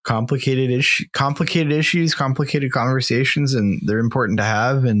complicated issue, complicated issues, complicated conversations, and they're important to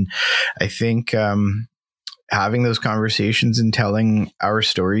have. And I think, having those conversations and telling our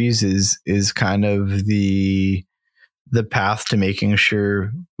stories is kind of the path to making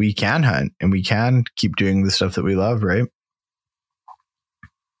sure we can hunt and we can keep doing the stuff that we love, right?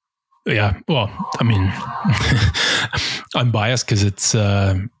 Yeah. Well, I mean, I'm biased because it's,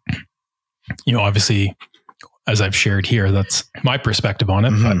 you know, obviously, as I've shared here, that's my perspective on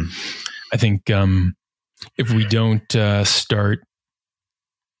it. But I think if we don't start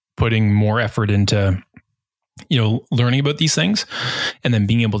putting more effort into, you know, learning about these things and then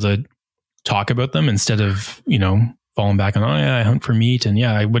being able to talk about them instead of, you know, falling back on, oh yeah, I hunt for meat. And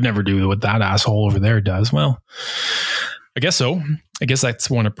yeah, I would never do what that asshole over there does. Well, I guess so. I guess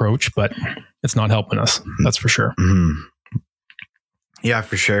that's one approach, but it's not helping us. That's for sure. Yeah,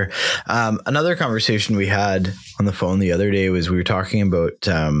 for sure. Another conversation we had on the phone the other day was we were talking about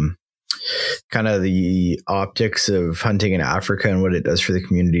kind of the optics of hunting in Africa and what it does for the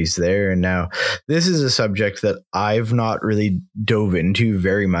communities there. And now this is a subject that I've not really dove into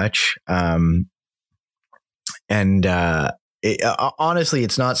very much. Honestly,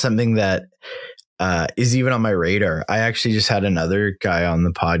 it's not something that is even on my radar. I actually just had another guy on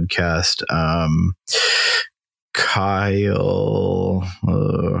the podcast, Kyle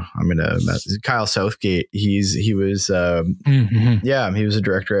Southgate. He was he was a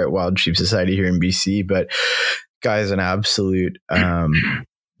director at Wild Sheep Society here in BC, but guy's an absolute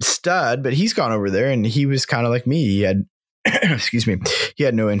stud. But he's gone over there and he was kind of like me. He had he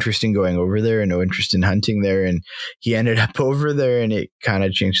had no interest in going over there and no interest in hunting there, and he ended up over there, and it kind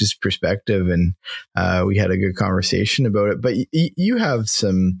of changed his perspective, and we had a good conversation about it. But you have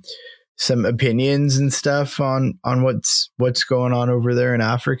some opinions and stuff on what's going on over there in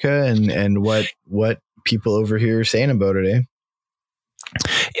Africa and what people over here are saying about it, eh?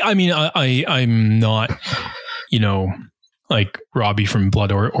 I mean, I'm not, you know, like Robbie from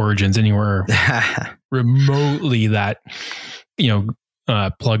Blood Origins anywhere remotely that, you know,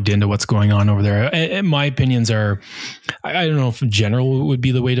 plugged into what's going on over there. And my opinions are, I don't know if general would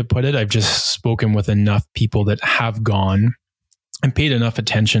be the way to put it. I've just spoken with enough people that have gone and paid enough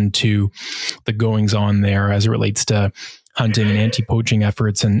attention to the goings on there as it relates to hunting and anti-poaching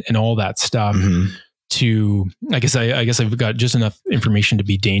efforts and all that stuff. To, I guess I've got just enough information to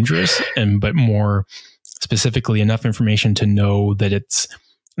be dangerous, but more specifically enough information to know that it's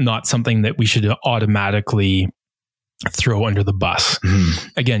not something that we should automatically throw under the bus.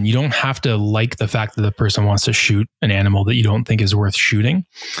 Again, you don't have to like the fact that the person wants to shoot an animal that you don't think is worth shooting.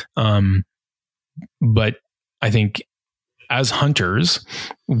 But I think as hunters,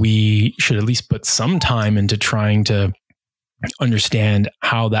 we should at least put some time into trying to understand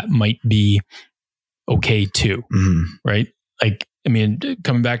how that might be okay too. Right? Like, I mean,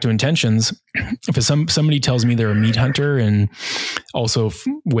 coming back to intentions, if somebody tells me they're a meat hunter and also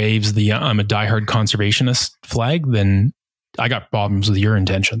waves the I'm a diehard conservationist flag, then I got problems with your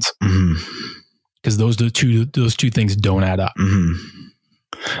intentions, because those two things don't add up.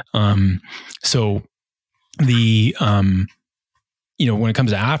 So the you know, when it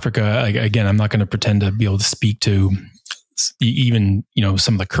comes to Africa, again, I'm not going to pretend to be able to speak to even,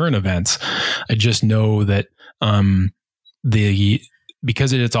 some of the current events. I just know that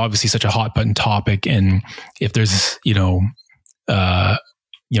because it's obviously such a hot button topic, and if there's a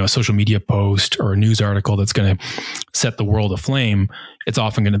social media post or a news article that's going to set the world aflame, it's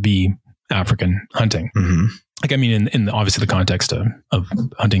often going to be African hunting. Mm-hmm. Like, I mean, in obviously the context of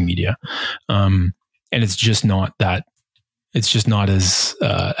hunting media, and it's just not that. It's just not as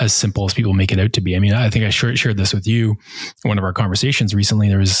simple as people make it out to be. I mean, I think I shared this with you in one of our conversations recently.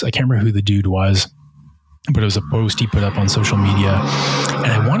 I can't remember who the dude was, but it was a post he put up on social media.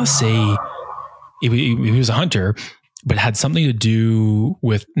 And I want to say he was a hunter, but it had something to do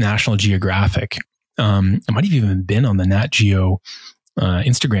with National Geographic. It might have even been on the Nat Geo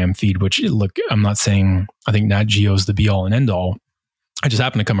Instagram feed, which, look, I'm not saying I think Nat Geo is the be all and end all. I just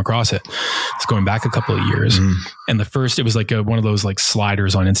happened to come across it. It's going back a couple of years. Mm. And it was like one of those like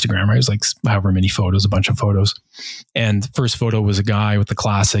sliders on Instagram, right? It was like however many photos, a bunch of photos. And the first photo was a guy with the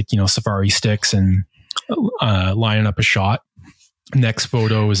classic, safari sticks and lining up a shot. Next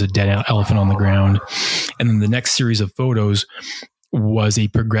photo was a dead elephant on the ground. And then the next series of photos was a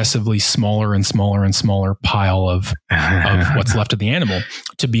progressively smaller and smaller and smaller pile of what's left of the animal,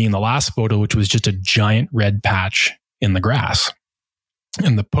 to being the last photo, which was just a giant red patch in the grass.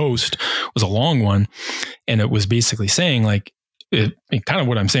 And the post was a long one, and it was basically saying, like, kind of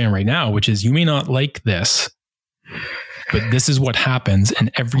what I'm saying right now, which is, you may not like this, but this is what happens, and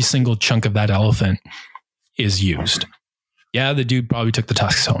every single chunk of that elephant is used. Yeah, the dude probably took the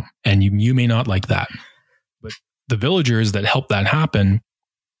tusks home, and you may not like that, but the villagers that helped that happen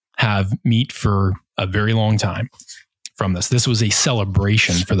have meat for a very long time from this. This was a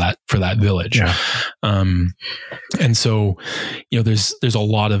celebration for that village. Yeah. And so, there's a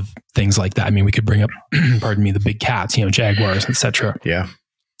lot of things like that. I mean, we could bring up, pardon me, the big cats, jaguars, etc. Yeah.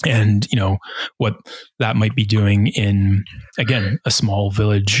 And, what that might be doing in, again, a small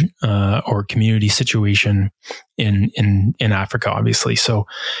village or community situation in Africa, obviously. So,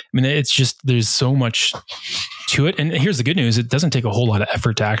 I mean, it's just, there's so much to it. And here's the good news. It doesn't take a whole lot of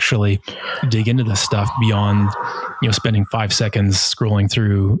effort to actually dig into this stuff beyond, spending 5 seconds scrolling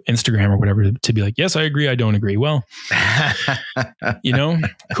through Instagram or whatever to be like, yes, I agree. I don't agree. Well,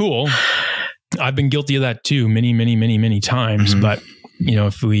 cool. I've been guilty of that too, many, many, many, many times. Mm-hmm. But,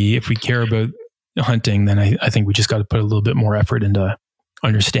 if we care about hunting, then I think we just got to put a little bit more effort into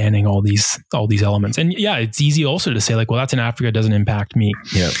understanding all these elements. And yeah, it's easy also to say like, well, that's in Africa, it doesn't impact me.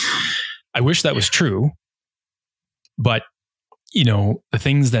 Yeah. I wish that was true, but the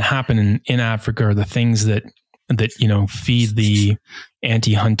things that happen in Africa are the things that feed the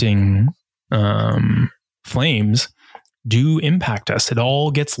anti-hunting flames do impact us. It all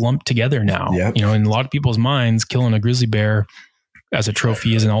gets lumped together now. Yep. In a lot of people's minds, killing a grizzly bear as a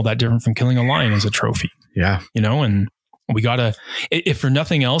trophy isn't all that different from killing a lion as a trophy. Yeah. And we gotta, if for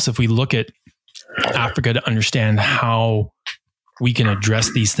nothing else, if we look at Africa to understand how we can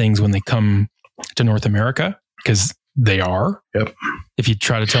address these things when they come to North America, because they are. Yep. If you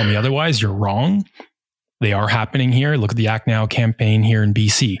try to tell me otherwise, you're wrong. They are happening here. Look at the Act Now campaign here in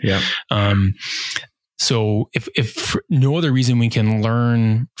BC. Yeah. So if for no other reason, we can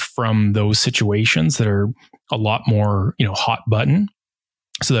learn from those situations that are a lot more, hot button,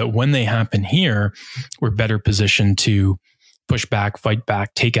 so that when they happen here, we're better positioned to push back, fight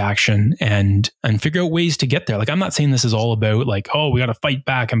back, take action, and figure out ways to get there. Like, I'm not saying this is all about like, oh, we got to fight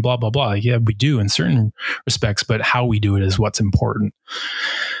back and blah, blah, blah. Yeah, we do in certain respects, but how we do it is what's important.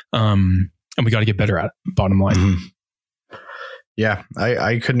 And we got to get better at it, bottom line. Mm-hmm. Yeah,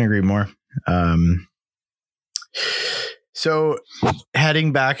 I couldn't agree more. So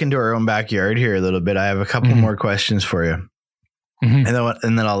heading back into our own backyard here a little bit, I have a couple more questions for you. Mm-hmm.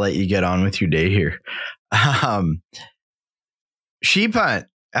 And then I'll let you get on with your day here. Sheep hunt,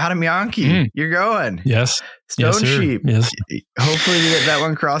 Adam Janke, you're going. Yes. Stone sheep. Yes. Hopefully we get that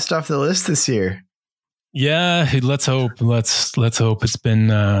one crossed off the list this year. Yeah. Let's hope. Let's hope. It's been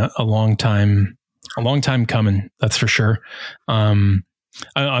a long time coming. That's for sure.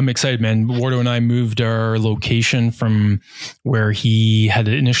 I'm excited, man. Wardo and I moved our location from where he had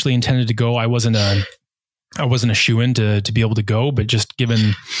initially intended to go. I wasn't a shoo-in to be able to go, but just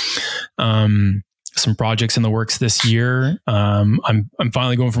given some projects in the works this year, I'm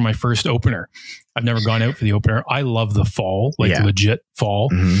finally going for my first opener. I've never gone out for the opener. I love the fall, legit fall.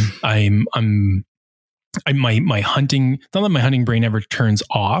 Mm-hmm. My hunting, not that my hunting brain ever turns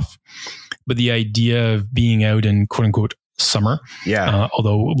off, but the idea of being out in quote unquote summer. Yeah.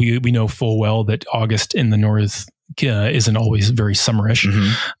 Although we know full well that August in the north isn't always very summerish.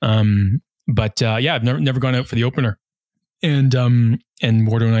 Mm-hmm. But I've never gone out for the opener, And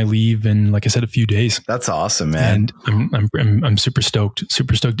Mordo and I leave in, like I said, a few days. That's awesome, man. And I'm super stoked.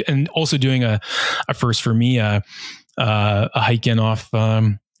 And also doing a first for me, a hike in off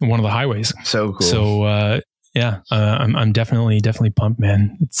one of the highways. So cool. So I'm definitely pumped,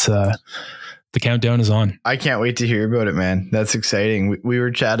 man. It's the countdown is on. I can't wait to hear about it, man. That's exciting. We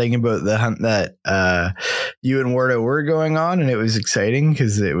were chatting about the hunt that you and Wardo were going on, and it was exciting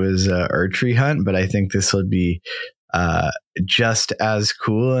because it was an archery hunt. But I think this will be just as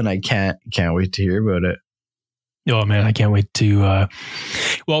cool, and I can't wait to hear about it. Oh man, I can't wait to.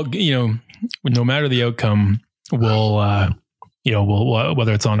 Well, no matter the outcome, we'll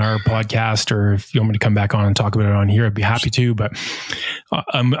whether it's on our podcast or if you want me to come back on and talk about it on here, I'd be happy to. But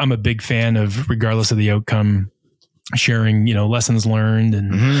I'm a big fan of, regardless of the outcome, sharing, lessons learned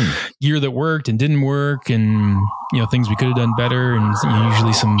and gear that worked and didn't work, and things we could have done better, and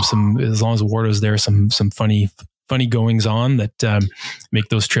usually some as long as Wardo's there, some funny goings on that make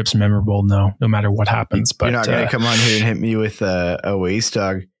those trips memorable. No matter what happens. But you're not going to come on here and hit me with a waste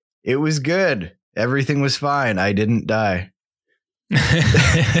dog. It was good. Everything was fine. I didn't die.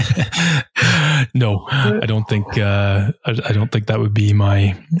 No, I don't think that would be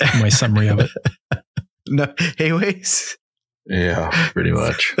my summary of it. No, hey, Wace. Yeah, pretty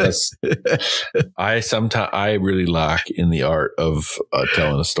much. I really lack in the art of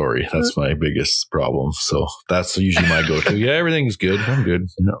telling a story. That's my biggest problem. So that's usually my go-to. Yeah, everything's good. I'm good.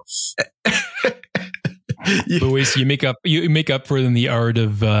 But Wacey, you make up for it in the art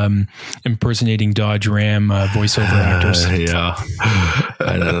of impersonating Dodge Ram voiceover actors. Yeah,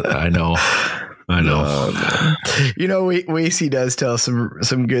 I know. Wacey does tell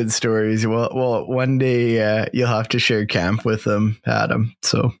some good stories. Well, one day you'll have to share camp with them, Adam.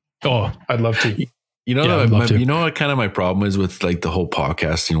 So, I'd love to. You know what kind of my problem is with like the whole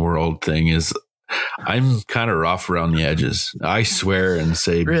podcasting world thing is, I'm kind of rough around the edges. I swear and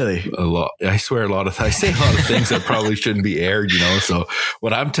say really a lot. I say a lot of things that probably shouldn't be aired, So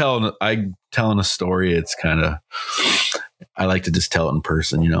when I'm telling a story, it's kind of, I like to just tell it in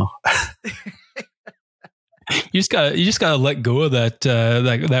person, You just gotta let go of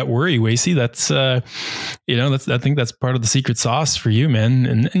that worry, Wacey. That's I think that's part of the secret sauce for you, man.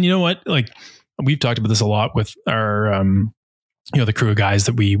 And you know what? Like, we've talked about this a lot with our the crew of guys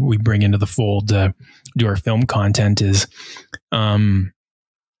that we bring into the fold to do our film content is,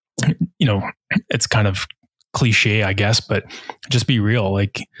 it's kind of cliche, I guess, but just be real.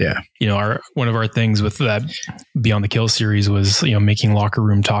 Like, one of our things with that Beyond the Kill series was, making locker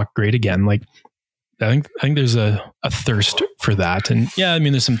room talk great again. Like, I think there's a thirst for that. And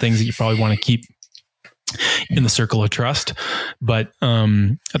there's some things that you probably want to keep in the circle of trust, but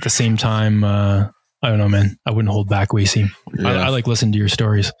at the same time, I don't know, man. I wouldn't hold back, Wacey. Yeah. I like listening to your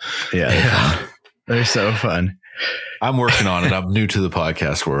stories. Yeah. They're so fun. I'm working on it. I'm new to the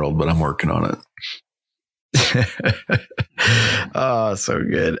podcast world, but I'm working on it. Oh, so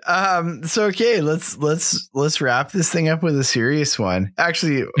good. So okay, let's wrap this thing up with a serious one.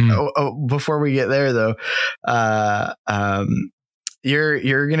 Actually, before we get there though,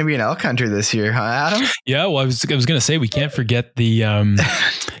 you're going to be an elk hunter this year, huh, Adam? Yeah. Well, I was going to say, we can't forget the,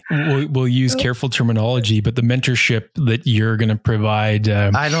 we'll use careful terminology, but the mentorship that you're going to provide.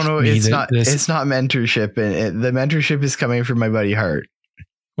 I don't know. It's not mentorship. And the mentorship is coming from my buddy Hart.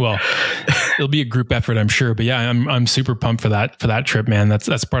 Well, it'll be a group effort, I'm sure. But yeah, I'm super pumped for that trip, man.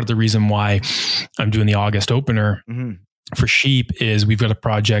 That's part of the reason why I'm doing the August opener for sheep. Is we've got a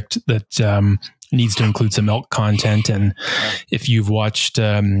project that needs to include some elk content, and if you've watched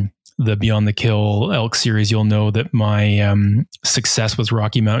the Beyond the Kill elk series, you'll know that my success with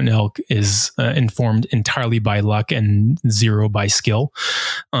Rocky Mountain elk is informed entirely by luck and zero by skill.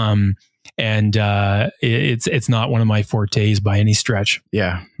 And it's not one of my fortes by any stretch.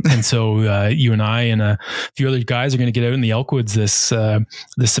 Yeah. And so you and I and a few other guys are going to get out in the elk woods this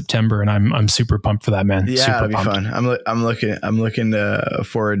September, and I'm super pumped for that, man. Yeah, super it'll be fun. I'm looking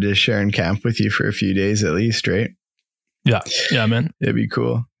forward to sharing camp with you for a few days at least, right? Yeah, man. It'd be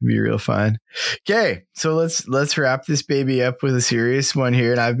cool. It'd be real fun. Okay, so let's wrap this baby up with a serious one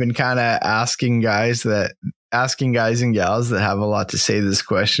here. And I've been kind of asking guys and gals that have a lot to say this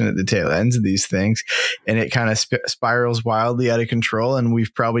question at the tail ends of these things, and it kind of spirals wildly out of control. And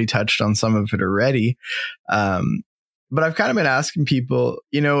we've probably touched on some of it already. But I've kind of been asking people,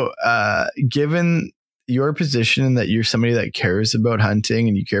 given your position and that you're somebody that cares about hunting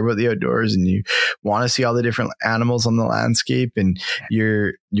and you care about the outdoors and you want to see all the different animals on the landscape, and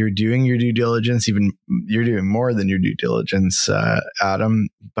you're doing your due diligence, even you're doing more than your due diligence, Adam,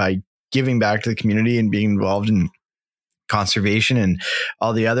 by giving back to the community and being involved in conservation and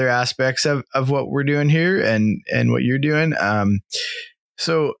all the other aspects of what we're doing here and what you're doing.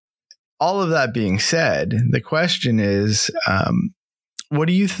 So all of that being said, the question is, what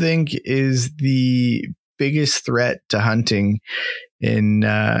do you think is the biggest threat to hunting in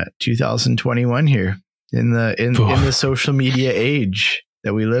 2021 here in the social media age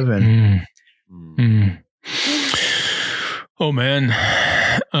that we live in? Oh man.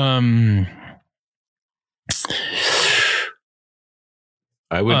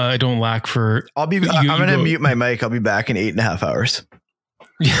 I don't lack for. I'm going to mute my mic. I'll be back in 8.5 hours.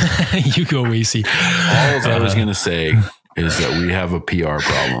 You go, Wacey. All I was going to say is that we have a PR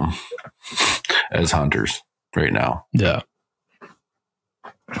problem as hunters right now. Yeah.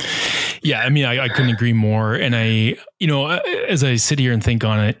 Yeah. I mean, I couldn't agree more. And as I sit here and think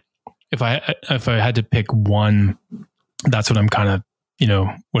on it, if I had to pick one, that's what I'm kind of,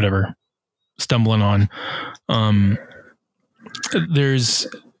 stumbling on. I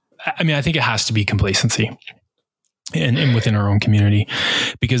think it has to be complacency and within our own community,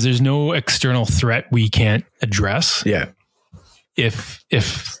 because there's no external threat we can't address. Yeah. If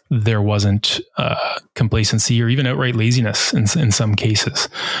there wasn't complacency or even outright laziness in some cases,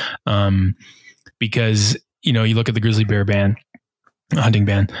 because, you look at the grizzly bear ban, hunting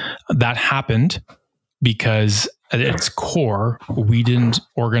ban, that happened because at its core, we didn't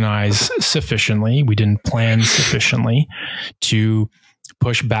organize sufficiently. We didn't plan sufficiently to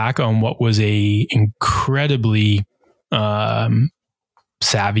push back on what was a incredibly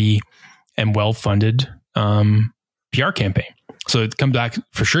savvy and well-funded PR campaign. So it comes back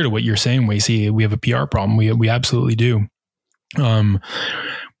for sure to what you're saying, Wacey. We have a PR problem. We absolutely do.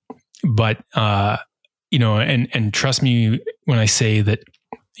 But and trust me when I say that,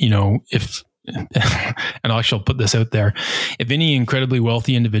 if and actually I'll put this out there. If any incredibly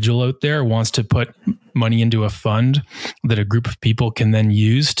wealthy individual out there wants to put money into a fund that a group of people can then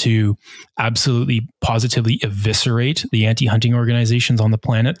use to absolutely positively eviscerate the anti-hunting organizations on the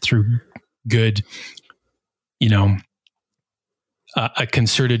planet through good, a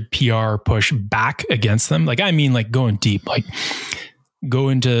concerted PR push back against them. Going deep, go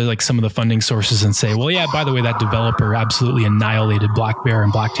into some of the funding sources and say, well, yeah, by the way, that developer absolutely annihilated black bear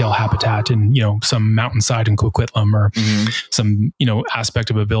and blacktail habitat in, some mountainside in Coquitlam or some,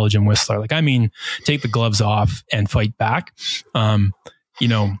 aspect of a village in Whistler. Take the gloves off and fight back.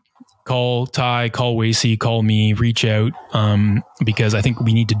 Call Ty, call Wacey, call me, reach out. Because I think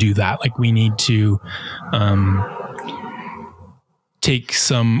we need to do that. We need to, take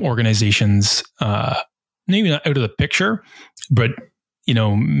some organizations, maybe not out of the picture, but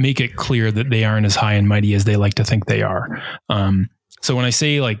make it clear that they aren't as high and mighty as they like to think they are. So when I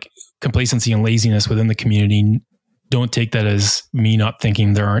say complacency and laziness within the community, don't take that as me not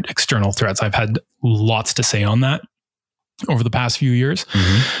thinking there aren't external threats. I've had lots to say on that over the past few years.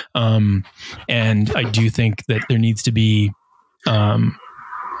 And I do think that there needs to be an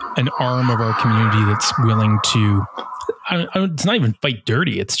arm of our community that's willing to, it's not even fight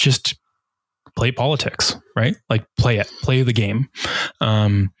dirty. It's just play politics, right? Play the game.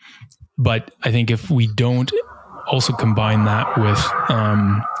 But I think if we don't also combine that with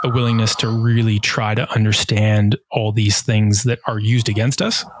a willingness to really try to understand all these things that are used against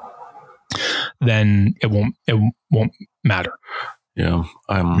us, then it won't matter. Yeah.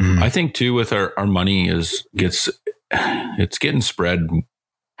 I think too, with our money it's getting spread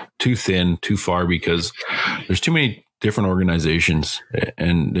too thin, too far, because there's too many different organizations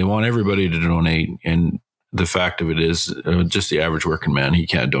and they want everybody to donate. And the fact of it is just the average working man, he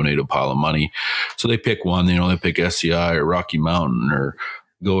can't donate a pile of money. So they pick one, they pick SCI or Rocky Mountain or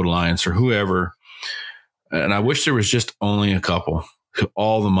Goat Alliance or whoever. And I wish there was just only a couple.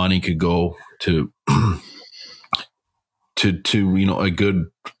 All the money could go to a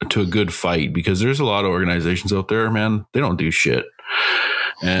good fight, because there's a lot of organizations out there, man, they don't do shit.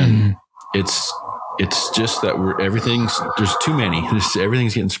 And it's just that there's too many.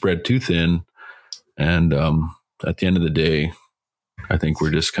 Everything's getting spread too thin. And at the end of the day, I think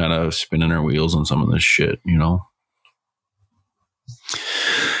we're just kind of spinning our wheels on some of this shit,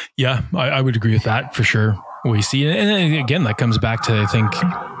 Yeah, I would agree with that for sure. We see, and again, that comes back to, I think,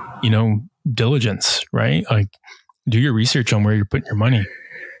 diligence, right? Do your research on where you're putting your money.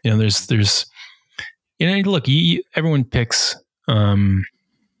 There's look, everyone picks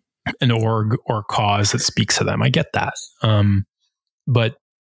an org or cause that speaks to them. I get that. But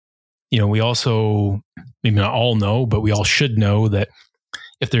we also, maybe not all know, but we all should know that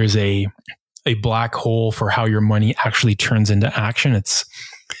if there's a black hole for how your money actually turns into action, it's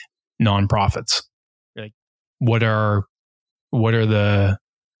nonprofits. What's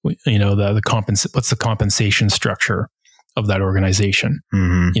the compensation structure of that organization.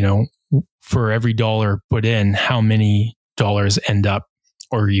 You know, for every dollar put in, how many dollars end up,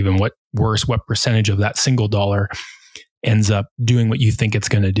 or even what percentage of that single dollar ends up doing what you think it's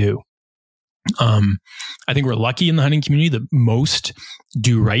going to do. I think we're lucky in the hunting community that most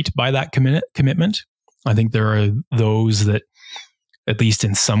do right by that commitment. I think there are those that, at least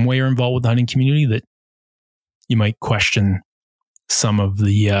in some way, are involved with the hunting community that you might question some of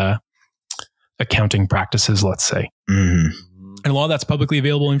the accounting practices, let's say. And a lot of that's publicly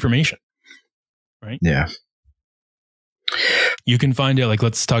available information, right? Yeah. You can find it, like,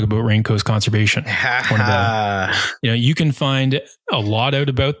 let's talk about Raincoast Conservation. You can find a lot out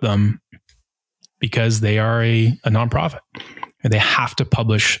about them because they are a nonprofit and they have to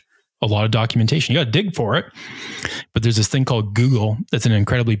publish a lot of documentation. You got to dig for it, but there's this thing called Google that's an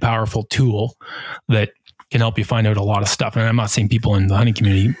incredibly powerful tool that can help you find out a lot of stuff. And I'm not saying people in the hunting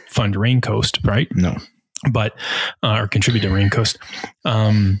community fund Raincoast, right? No, but or contribute to Raincoast.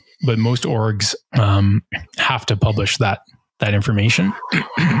 But most orgs have to publish that information,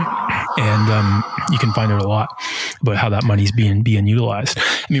 and you can find out a lot about how that money's being utilized.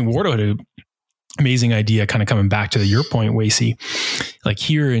 I mean, Wardo had an amazing idea, kind of coming back to your point, Wacey. Like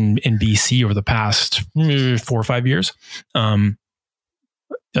here in BC over the past 4 or 5 years,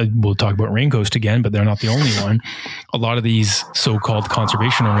 we'll talk about Raincoast again, but they're not the only one. A lot of these so-called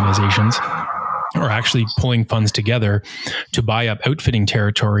conservation organizations are actually pulling funds together to buy up outfitting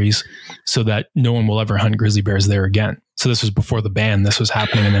territories so that no one will ever hunt grizzly bears there again. So this was before the ban, this was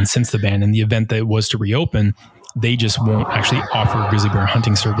happening. And then since the ban, in the event that it was to reopen, they just won't actually offer grizzly bear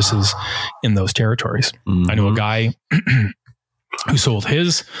hunting services in those territories. I know a guy who sold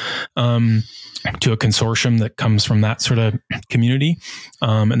his to a consortium that comes from that sort of community.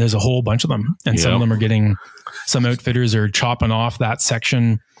 And there's a whole bunch of them. And some of them are getting, some outfitters are chopping off that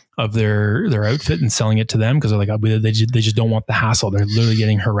section of their outfit and selling it to them because they're like, they just don't want the hassle. They're literally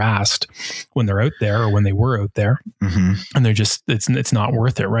getting harassed when they're out there or when they were out there, and they're just, it's not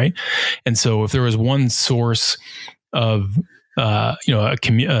worth it, right? And so if there was one source of an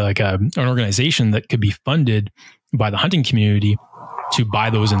organization that could be funded by the hunting community to buy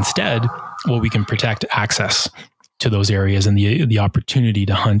those instead, well, we can protect access to those areas and the opportunity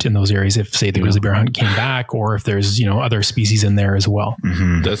to hunt in those areas if, say, the grizzly bear hunt came back, or if there's, other species in there as well.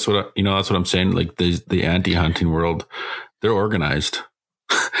 That's what I'm saying. Like the anti-hunting world, they're organized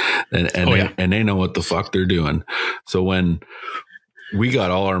and they know what the fuck they're doing. So when we got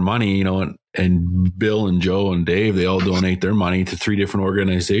all our money, and Bill and Joe and Dave, they all donate their money to 3 different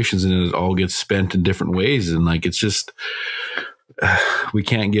organizations, and it all gets spent in different ways. And like, it's just, we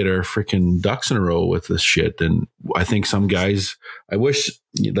can't get our freaking ducks in a row with this shit. And I think some guys, I wish,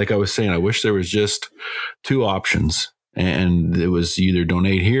 like I was saying, I wish there was just 2 options, and it was either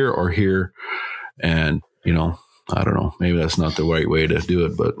donate here or here. And, I don't know, maybe that's not the right way to do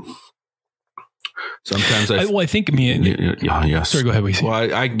it, but sometimes yes. Sorry, go ahead. Well,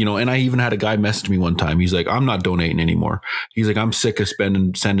 I and I even had a guy message me one time. He's like, I'm not donating anymore. He's like, I'm sick of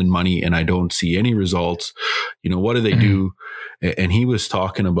sending money and I don't see any results. What do they do? And he was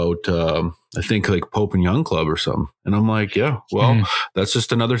talking about, I think like Pope and Young Club or something. And I'm like, yeah, well, that's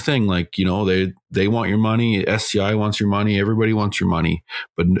just another thing. Like, they want your money. SCI wants your money. Everybody wants your money.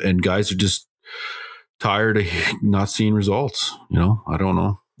 And guys are just tired of not seeing results. I don't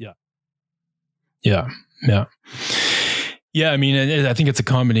know. Yeah. I mean, I think it's a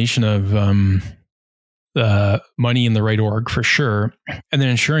combination of money in the right org for sure, and then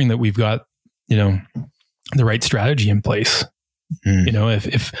ensuring that we've got the right strategy in place.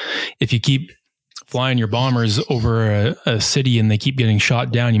 If you keep flying your bombers over a city and they keep getting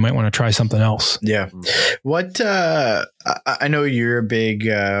shot down, you might want to try something else. Yeah. What I know you're a big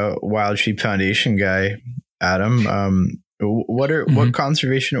Wild Sheep Foundation guy, Adam. What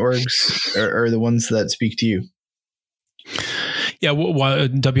conservation orgs are the ones that speak to you? Yeah,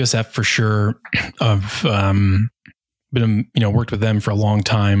 WSF for sure. I've been worked with them for a long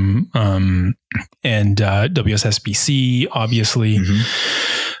time, and WSSBC obviously.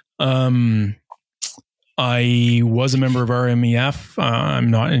 I was a member of RMEF. I'm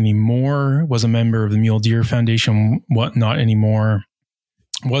not anymore. Was a member of the Mule Deer Foundation. Not anymore.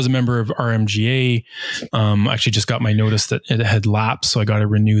 Was a member of RMGA. Actually just got my notice that it had lapsed, so I got to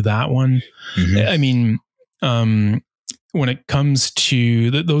renew that one. I mean, when it comes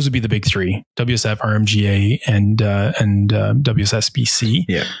to those would be the big 3: WSF, RMGA, and WSSBC.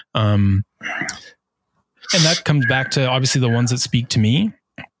 Yeah. And that comes back to obviously the ones that speak to me,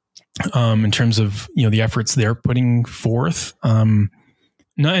 in terms of the efforts they're putting forth,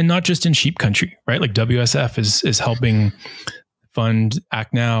 not just in sheep country, right? Like WSF is helping fund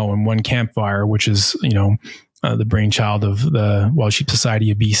Act Now and One Campfire, which is, the brainchild of the Wild Sheep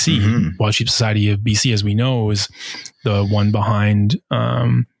Society of BC. Mm-hmm. Wild Sheep Society of BC, as we know, is the one behind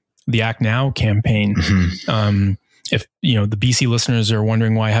the Act Now campaign. Mm-hmm. If the BC listeners are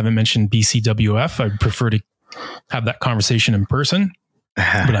wondering why I haven't mentioned BCWF, I'd prefer to have that conversation in person,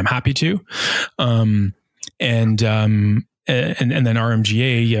 but I'm happy to. And then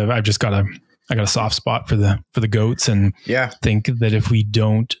RMGA, I got a soft spot for the goats, and think that if we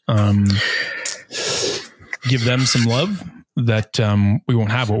don't give them some love, that we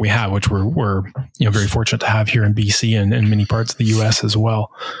won't have what we have, which we're very fortunate to have here in BC and in many parts of the US as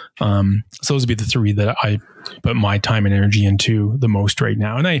well. So those would be the three that I put my time and energy into the most right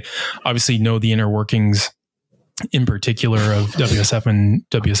now. And I obviously know the inner workings in particular of WSF and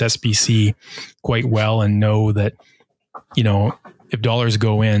WSSBC quite well, and know that, if dollars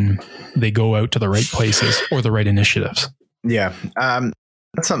go in, they go out to the right places or the right initiatives. Yeah.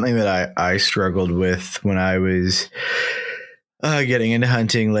 That's something that I struggled with when I was getting into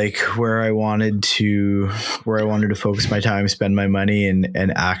hunting, like where I wanted to focus my time, spend my money,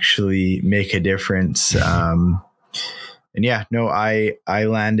 and actually make a difference. I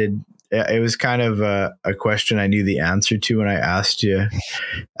landed. It was kind of a question I knew the answer to when I asked you,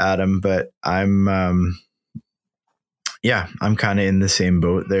 Adam, but I'm kind of in the same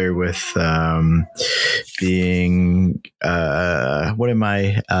boat there with being what am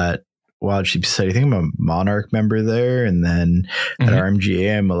I at Wild Sheep Society? I think I'm a Monarch member there, and then at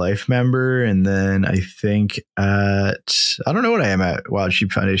RMGA I'm a Life member, and then I think I don't know what I am at Wild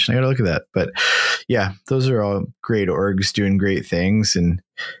Sheep Foundation. I gotta look at that, but yeah, those are all great orgs doing great things, and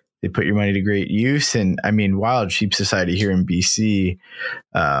they put your money to great use. And I mean, Wild Sheep Society here in BC,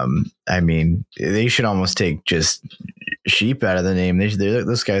 they should almost take just sheep out of the name.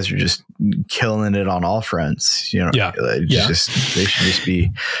 Those guys are just killing it on all fronts. They should just be,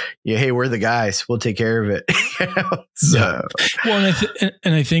 hey, we're the guys. We'll take care of it. So. Well,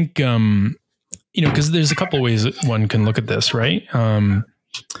 and I think, because there's a couple of ways that one can look at this, right?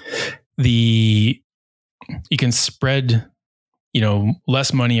 You can spread,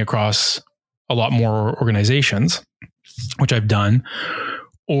 less money across a lot more organizations, which I've done,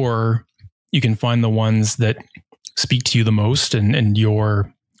 or you can find the ones that speak to you the most and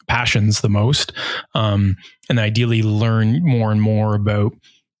your passions the most, and ideally learn more and more about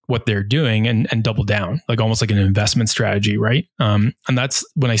what they're doing and double down, like almost like an investment strategy, right? And that's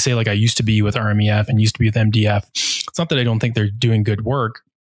when I say, like, I used to be with RMEF and used to be with MDF. It's not that I don't think they're doing good work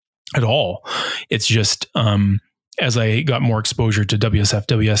at all. It's just as I got more exposure to WSF,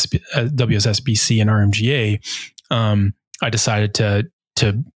 WSSBC, and RMGA, I decided to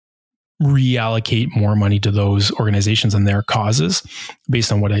reallocate more money to those organizations and their causes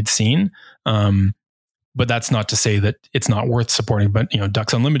based on what I'd seen. But that's not to say that it's not worth supporting. But,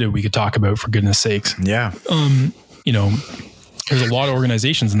 Ducks Unlimited, we could talk about, for goodness sakes. Yeah. There's a lot of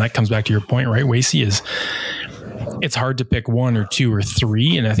organizations, and that comes back to your point, right, Wacey, is it's hard to pick one or two or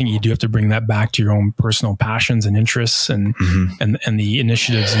three. And I think you do have to bring that back to your own personal passions and interests and the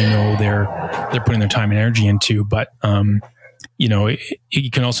initiatives, they're putting their time and energy into. But, you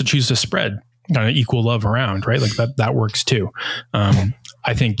can also choose to spread kind of equal love around, right? Like that works too.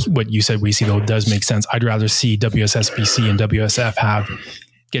 I think what you said, Wacey, though, does make sense. I'd rather see WSSBC and WSF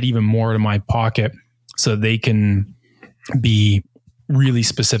get even more out of my pocket so they can be really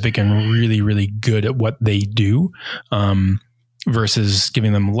specific and really, really good at what they do, versus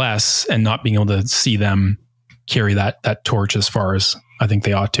giving them less and not being able to see them carry that torch as far as I think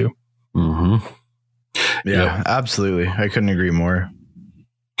they ought to. Mm-hmm. Yeah, absolutely. I couldn't agree more.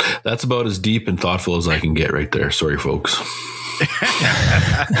 That's about as deep and thoughtful as I can get right there. Sorry, folks.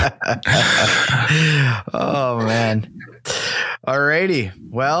 Oh man. Alrighty.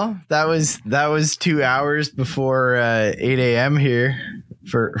 Well, that was 2 hours before 8 a.m. here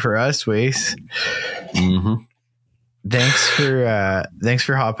for us, Wace. Mm-hmm. Thanks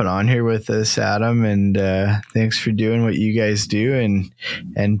for hopping on here with us, Adam, and thanks for doing what you guys do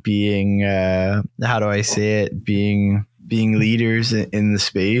and being how do I say it, being leaders in the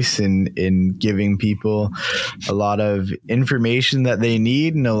space and in giving people a lot of information that they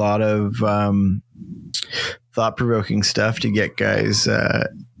need and a lot of thought-provoking stuff to get guys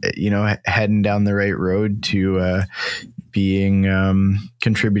heading down the right road to being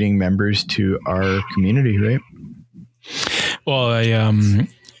contributing members to our community, right? Well, I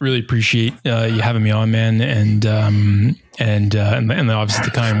really appreciate you having me on, man, and obviously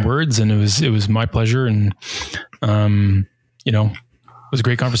the kind words, and it was my pleasure, and it was a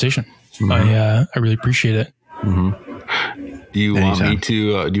great conversation. Mm-hmm. I really appreciate it. Mm-hmm. Do you want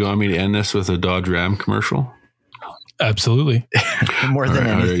me to end this with a Dodge Ram commercial? Absolutely. More than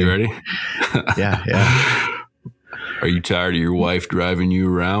anything. Are you ready? Yeah. Are you tired of your wife driving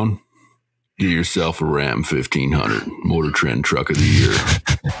you around? Get yourself a Ram 1500, Motor Trend Truck of the Year.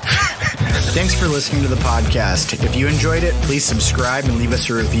 Thanks for listening to the podcast. If you enjoyed it, please subscribe and leave us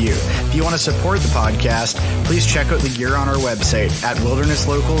a review. If you want to support the podcast, please check out the gear on our website at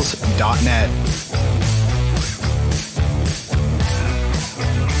wildernesslocals.net.